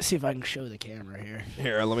gotta see if I can show the camera here.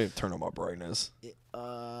 Here, let me turn on my brightness.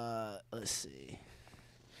 Let's see.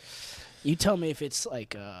 You tell me if it's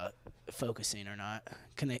like focusing or not.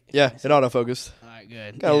 Yeah, it autofocused. All right,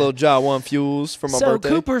 good. Got a little Jaw 1 Fuels for my birthday.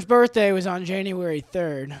 So Cooper's birthday was on January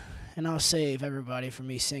 3rd, and I'll save everybody from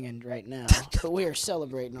me singing right now. But we are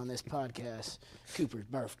celebrating on this podcast Cooper's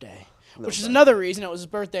birthday, which is another reason it was his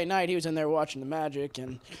birthday night. He was in there watching the Magic,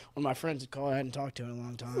 and one of my friends had called. I hadn't talked to him in a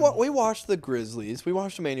long time. Well, we watched the Grizzlies. We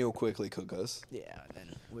watched Emmanuel quickly cook us. Yeah.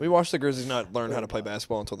 Then we watched the Grizzlies not learn how to play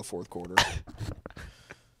basketball until the fourth quarter.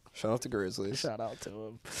 Shout out to Grizzlies. Shout out to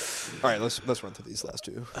him. All right, let's run through these last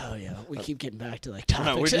 2. Oh yeah, we keep getting back to like topics.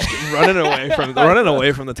 No, we're just running away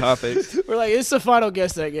from the topics. We're like, it's the final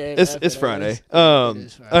guess that game. It's Friday. I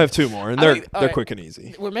have 2 more, and they're quick and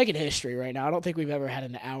easy. We're making history right now. I don't think we've ever had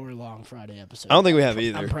an hour-long Friday episode. I don't think we have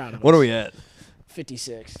either. I'm proud of us. What are we at?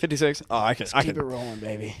 56. 56? Oh, I can keep it rolling,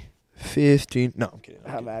 baby. 15. No, I'm kidding.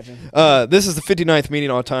 Imagine. This is the 59th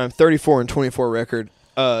meeting all time, 34-24 record.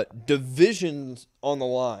 Divisions on the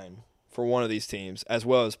line for one of these teams, as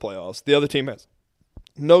well as playoffs. The other team has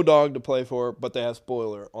no dog to play for, but they have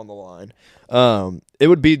spoiler on the line. It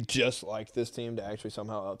would be just like this team to actually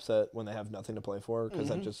somehow upset when they have nothing to play for, because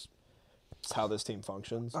that just is how this team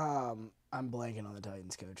functions. I'm blanking on the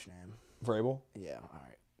Titans coach name. Vrabel? Yeah, all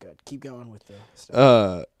right, good. Keep going with the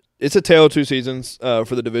stuff. It's a tale of 2 seasons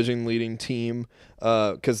for the division-leading team,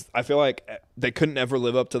 because I feel like they couldn't ever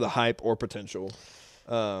live up to the hype or potential.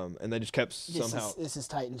 And they just kept somehow. This is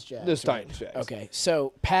Titans Jags. This is Titans Jags. Okay,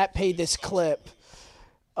 so Pat paid this clip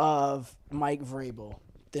of Mike Vrabel.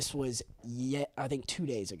 This was I think 2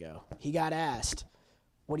 days ago. He got asked,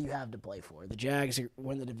 "What do you have to play for? The Jags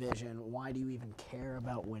win the division. Why do you even care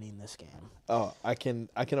about winning this game?" Oh, I can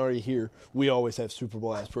already hear. We always have Super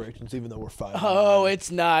Bowl aspirations, even though we're 5. Oh,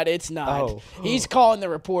 it's not. It's not. Oh. He's calling the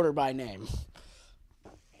reporter by name.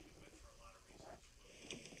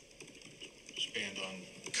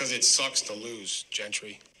 Because it sucks to lose,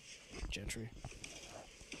 Gentry.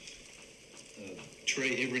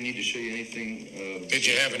 Trey, ever need to show you anything? Did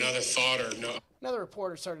you have another thought or no? Another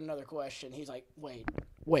reporter started another question. He's like, wait.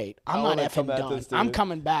 I'm I not wanna effing come at done. this, dude. I'm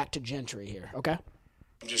coming back to Gentry here, okay?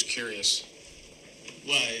 I'm just curious.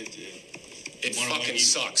 Well, It fucking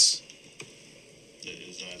sucks.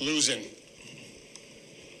 Losing.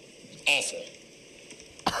 Awful.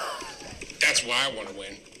 That's why I want to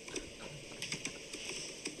win.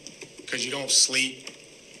 Because you don't sleep.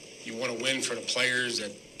 You want to win for the players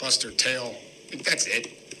that bust their tail. That's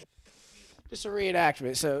it. Just a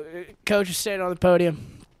reenactment. So, coach is standing on the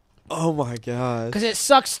podium. Oh my God! Because it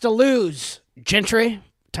sucks to lose. Gentry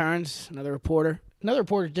turns. Another reporter's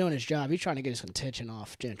doing his job. He's trying to get his attention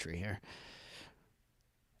off Gentry here.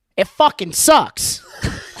 It fucking sucks.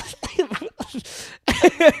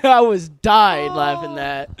 I was dying laughing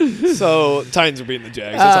that. So Titans are beating the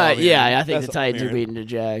Jags. That's all I'm hearing. Yeah, I think That's the Titans all are I'm hearing. beating the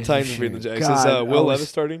Jags. Titans are beating the Jags. God, Is Will Levis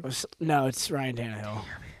starting? No, it's Ryan Tannehill.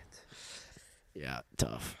 Yeah,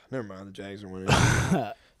 tough. Never mind. The Jags are winning.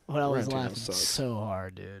 Well, I was Ryan Tannehill laughing sucks. so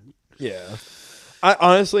hard, dude. Yeah. I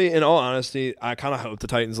honestly, in all honesty, I kind of hope the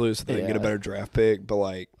Titans lose so they can get a better draft pick. But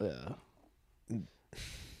like,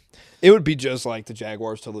 it would be just like the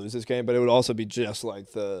Jaguars to lose this game, but it would also be just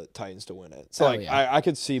like the Titans to win it. So I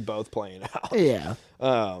could see both playing out. Yeah.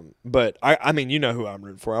 But I mean, you know who I'm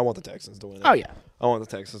rooting for. I want the Texans to win it. Oh yeah. I want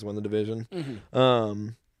the Texans to win the division.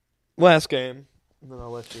 Last game, and then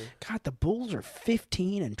I'll let you. God, the Bulls are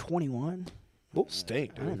 15-21. Bulls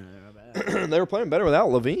stink, I don't dude. know about that. They were playing better without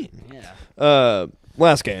Levine. Yeah.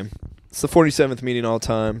 Last game. It's the 47th meeting all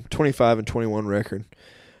time. 25-21 record.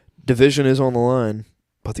 Division is on the line,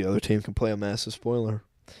 but the other team can play a massive spoiler.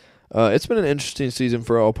 It's been an interesting season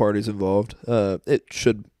for all parties involved. It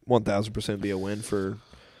should 1,000% be a win for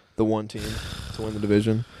the one team to win the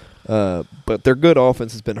division. But their good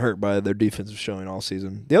offense has been hurt by their defensive showing all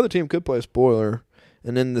season. The other team could play a spoiler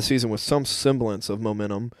and end the season with some semblance of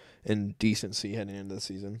momentum and decency heading into the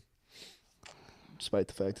season, despite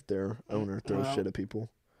the fact that their owner throws shit at people.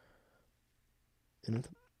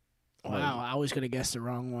 Wow, I was going to guess the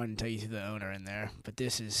wrong one until you threw the owner in there. But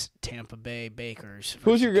this is Tampa Bay Bakers.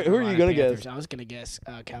 Who are you going to guess? I was going to guess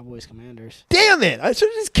Cowboys Commanders. Damn it! I should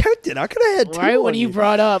have just kept it. I could have had two. Right when you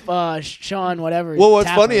brought up Sean, whatever. Well, what's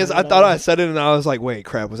funny is I thought I said it and I was like, wait,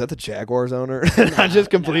 crap, was that the Jaguars owner? And I just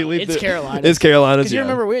completely. It's Carolina. It's Carolina's. Because you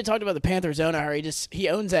remember we had talked about the Panthers owner, how he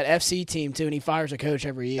owns that FC team too, and he fires a coach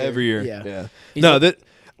every year. Every year. Yeah. No,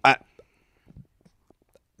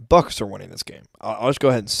 Bucks are winning this game. I'll just go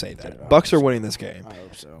ahead and say that. Bucks are winning this game. I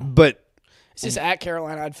hope so. But it's just at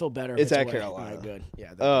Carolina. I'd feel better. It's at away. Carolina. Right, good.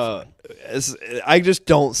 Yeah. I just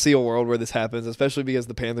don't see a world where this happens, especially because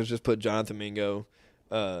the Panthers just put Jonathan Mingo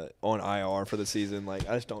on IR for the season. Like,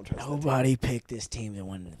 I just don't trust. Nobody picked this team to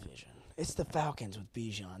win the division. It's the Falcons with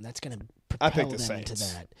Bijan. That's going to propel them into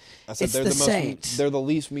that. I said they're the Saints. They're the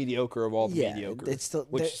least mediocre of all the mediocre. It's the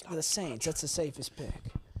Saints. That's the safest pick.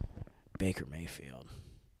 Baker Mayfield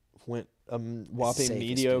went whopping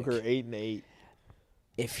mediocre 8-8.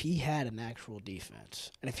 If he had an actual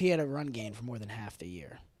defense, and if he had a run game for more than half the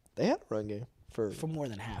year, they had a run game for more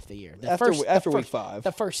than half the year. After week 5,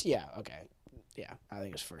 the first, okay, yeah, I think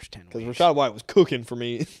it was first 10 weeks. Because Rachaad White was cooking for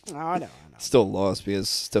me. I know. Still lost because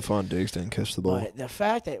Stephon Diggs didn't catch the ball. But the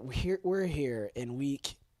fact that we're here in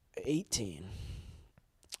week 18,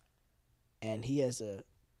 and he has a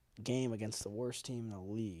game against the worst team in the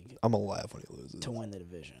league. I'm gonna laugh when he loses to win the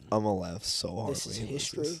division. I'm gonna laugh so hard. This is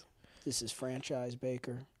history. This is franchise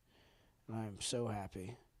Baker, and I'm so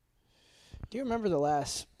happy. Do you remember the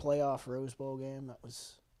last playoff Rose Bowl game that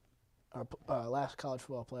was our last college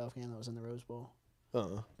football playoff game that was in the Rose Bowl?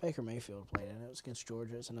 Baker Mayfield played in it. It was against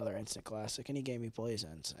Georgia. It's another instant classic, and he gave me plays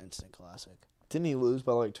in instant classic. Didn't he lose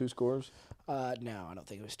by like 2 scores? No, I don't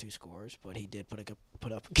think it was 2 scores, but he did put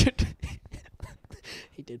up a good.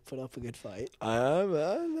 He did put up a good fight.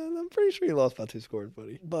 I'm pretty sure he lost by 2 scores,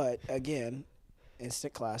 buddy. But again,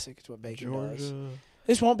 instant classic is what Baker does.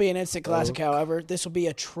 This won't be an instant classic, however. This will be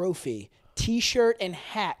a trophy, T-shirt and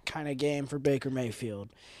hat kind of game for Baker Mayfield,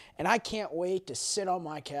 and I can't wait to sit on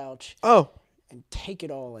my couch. And take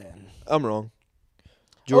it all in. I'm wrong.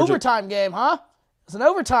 Overtime game, huh? It's an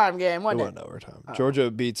overtime game, wasn't it? It wasn't overtime. Georgia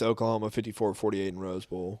beats Oklahoma 54-48 in Rose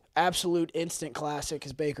Bowl. Absolute instant classic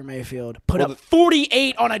is Baker Mayfield. Put up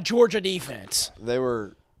 48 on a Georgia defense.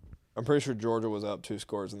 I'm pretty sure Georgia was up 2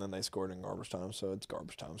 scores, and then they scored in garbage time, so it's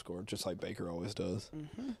garbage time score, just like Baker always does.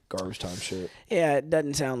 Garbage time shit. Yeah, it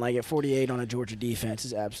doesn't sound like it. 48 on a Georgia defense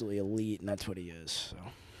is absolutely elite, and that's what he is. So.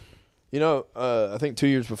 You know, I think 2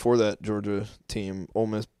 years before that Georgia team, Ole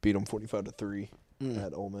Miss beat them 45-3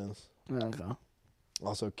 at Ole Miss. Okay.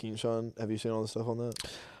 Also, Keenshawn, have you seen all the stuff on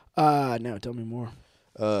that? No, tell me more.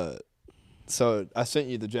 So I sent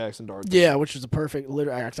you the Jackson Dart. Yeah, which was a perfect.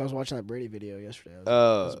 Literally, I was watching that Brady video yesterday. It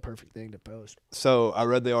was a perfect thing to post. So I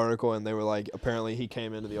read the article, and they were like, apparently he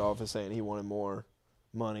came into the office saying he wanted more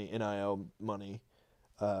money, NIL money,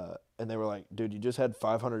 and they were like, dude, you just had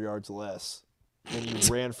 500 yards less. And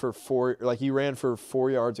you ran for 4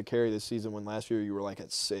 yards a carry this season when last year you were like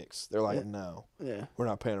at 6. They're like, no, we're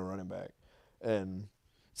not paying a running back, and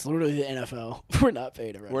it's literally the NFL. We're not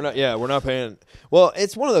paying a running back. We're not paying. Well,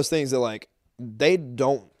 it's one of those things that like they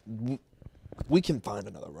don't. We can find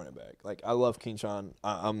another running back. Like I love Keenshawn.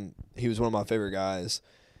 He was one of my favorite guys.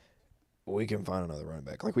 We can find another running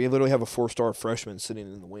back. Like we literally have a 4-star freshman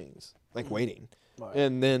sitting in the wings, like waiting. Right.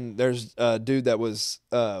 And then there's a dude that was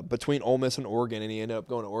between Ole Miss and Oregon, and he ended up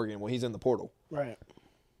going to Oregon. Well, he's in the portal. Right.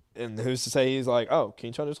 And who's to say he's like, oh,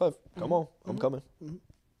 Keenshawn just left. Come on, I'm coming.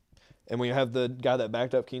 And when you have the guy that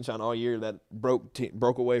backed up Keenshawn all year that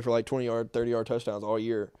broke away for like 20-yard, 30-yard touchdowns all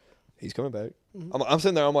year, he's coming back. I'm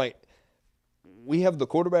sitting there, I'm like, we have the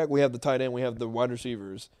quarterback, we have the tight end, we have the wide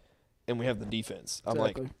receivers, and we have the defense. I'm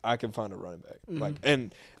like, I can find a running back. Like,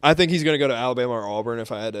 and I think he's going to go to Alabama or Auburn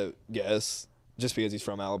if I had to guess. Just because he's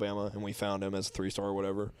from Alabama and we found him as a 3-star or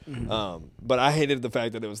whatever. But I hated the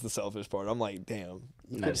fact that it was the selfish part. I'm like, damn.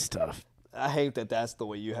 That's tough. I hate that that's the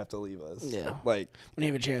way you have to leave us. Yeah. Like when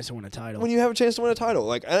you have a chance to win a title. When you have a chance to win a title.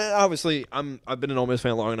 Like obviously I've been an Ole Miss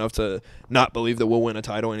fan long enough to not believe that we'll win a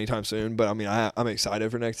title anytime soon. But I mean I'm excited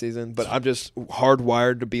for next season. But I'm just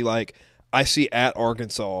hardwired to be like, I see at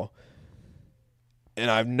Arkansas, and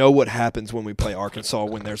I know what happens when we play Arkansas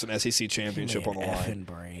when there's an SEC championship on the line.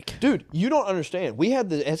 Break. Dude, you don't understand. We had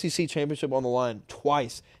the SEC championship on the line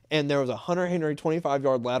twice, and there was a Hunter Henry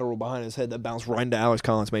 25-yard lateral behind his head that bounced right into Alex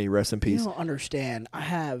Collins. May he rest in peace. You don't understand. I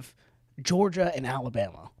have Georgia and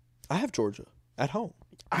Alabama. I have Georgia at home.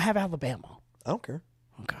 I have Alabama. I don't care.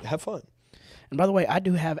 Okay. Have fun. And by the way, I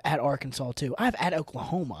do have at Arkansas too. I have at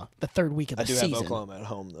Oklahoma the third week of the season. I do have Oklahoma at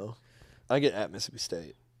home though. I get at Mississippi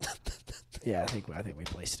State. Yeah, I think we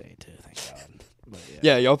play State too. Thank God. But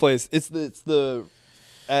yeah, y'all play. It's the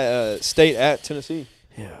State at Tennessee.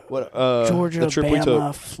 Yeah. What Georgia, the trip Bama, we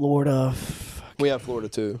took. Florida. We have Florida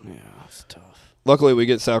too. Yeah, it's tough. Luckily, we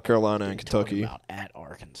get South Carolina and Kentucky. About at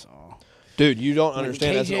Arkansas. Dude, you don't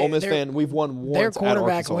understand. As an Ole Miss fan, we've won once. Their at quarterback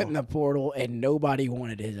Arkansas. went in the portal, and nobody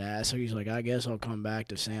wanted his ass. So he's like, I guess I'll come back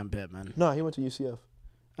to Sam Pittman. No, he went to UCF.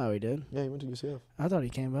 Oh, he did? Yeah, he went to UCF. I thought he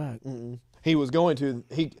came back. Mm-mm. He was going to.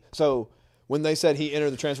 So when they said he entered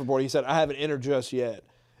the transfer portal, he said, I haven't entered just yet.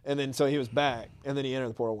 And then so he was back, and then he entered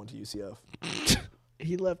the portal, went to UCF.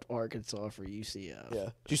 He left Arkansas for UCF. Yeah.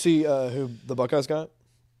 Did you see who the Buckeyes got?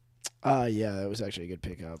 Yeah, that was actually a good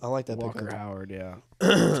pickup. I like that Walker pickup. Howard, yeah.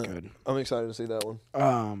 That's good. I'm excited to see that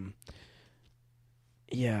one.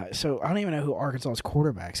 Yeah, so I don't even know who Arkansas's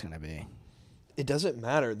quarterback's going to be. It doesn't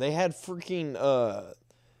matter. They had freaking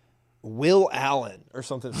Will Allen or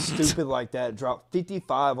something stupid like that drop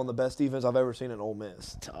 55 on the best defense I've ever seen in Ole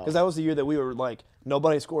Miss. Because that was the year that we were like,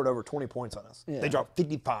 nobody scored over 20 points on us. Yeah. They dropped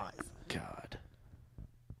 55. God.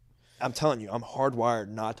 I'm telling you, I'm hardwired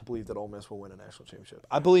not to believe that Ole Miss will win a national championship.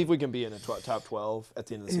 I believe we can be in a top 12 at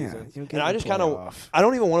the end of the season. And I just kind of, I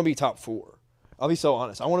don't even want to be top 4. I'll be so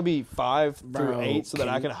honest. I want to be 5 through 8 so that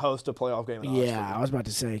I can host a playoff game. Yeah, I was about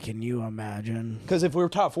to say, can you imagine? Because if we're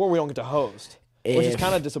top 4, we don't get to host, which is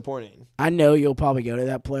kind of disappointing. I know you'll probably go to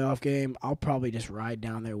that playoff game. I'll probably just ride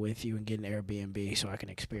down there with you and get an Airbnb so I can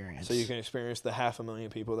experience. So you can experience the 500,000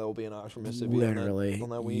 people that will be in Oxford, Mississippi. Literally, on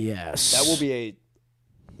that week. Yes. That will be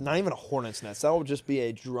not even a hornet's nest. That will just be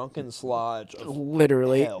a drunken slodge of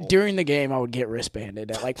literally hell. During the game I would get wristbanded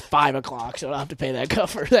at like 5 o'clock, so I'll have to pay that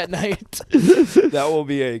cover that night. That will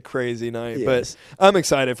be a crazy night. Yes. But I'm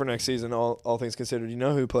excited for next season, all things considered. You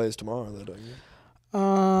know who plays tomorrow though, don't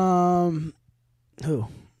you? Who?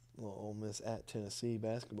 Well, Ole Miss at Tennessee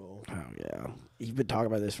basketball. Oh yeah, you've been talking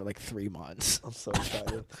about this for like 3 months. I'm so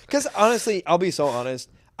excited. Because honestly, I'll be so honest.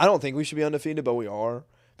 I don't think we should be undefeated, but we are.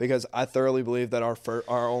 Because I thoroughly believe that our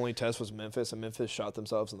only test was Memphis, and Memphis shot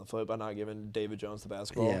themselves in the foot by not giving David Jones the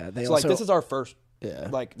basketball. Yeah, they so also, this is our first. Yeah.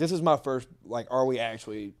 Like this is my first. Like, are we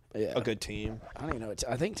actually a good team? I don't even know.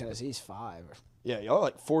 I think Tennessee's 5. Yeah, y'all are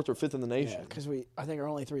like 4th or 5th in the nation. Yeah, because I think our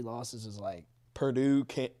only 3 losses is like Purdue,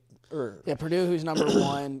 Purdue, who's number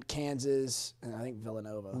 1, Kansas, and I think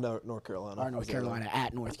Villanova. No, North Carolina. Or North Carolina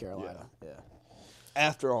at North Carolina. Yeah.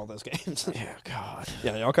 After all those games. Yeah, God.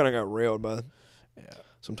 Yeah, y'all kind of got railed by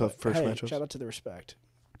some tough first matchups. Shout out to the respect.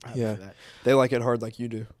 Yeah, they like it hard like you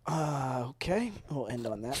do. Okay, we'll end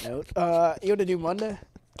on that note. You want to do Monday?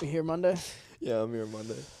 We here Monday? Yeah, I'm here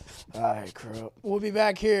Monday. All right, crew. We'll be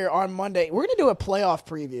back here on Monday. We're going to do a playoff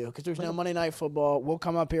preview because there's no Monday Night Football. We'll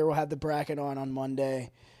come up here. We'll have the bracket on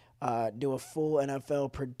Monday. Do a full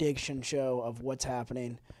NFL prediction show of what's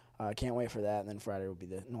happening. Can't wait for that. And then Friday will be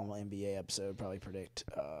the normal NBA episode. Probably predict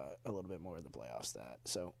a little bit more of the playoffs.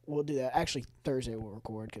 So we'll do that. Actually, Thursday we'll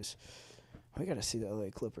record because we got to see the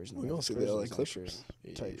LA Clippers. We're going to see the LA Clippers.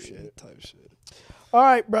 Type shit. All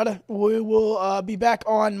right, brother. We will be back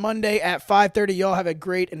on Monday at 5:30. Y'all have a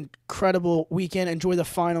great, incredible weekend. Enjoy the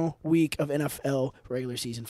final week of NFL regular season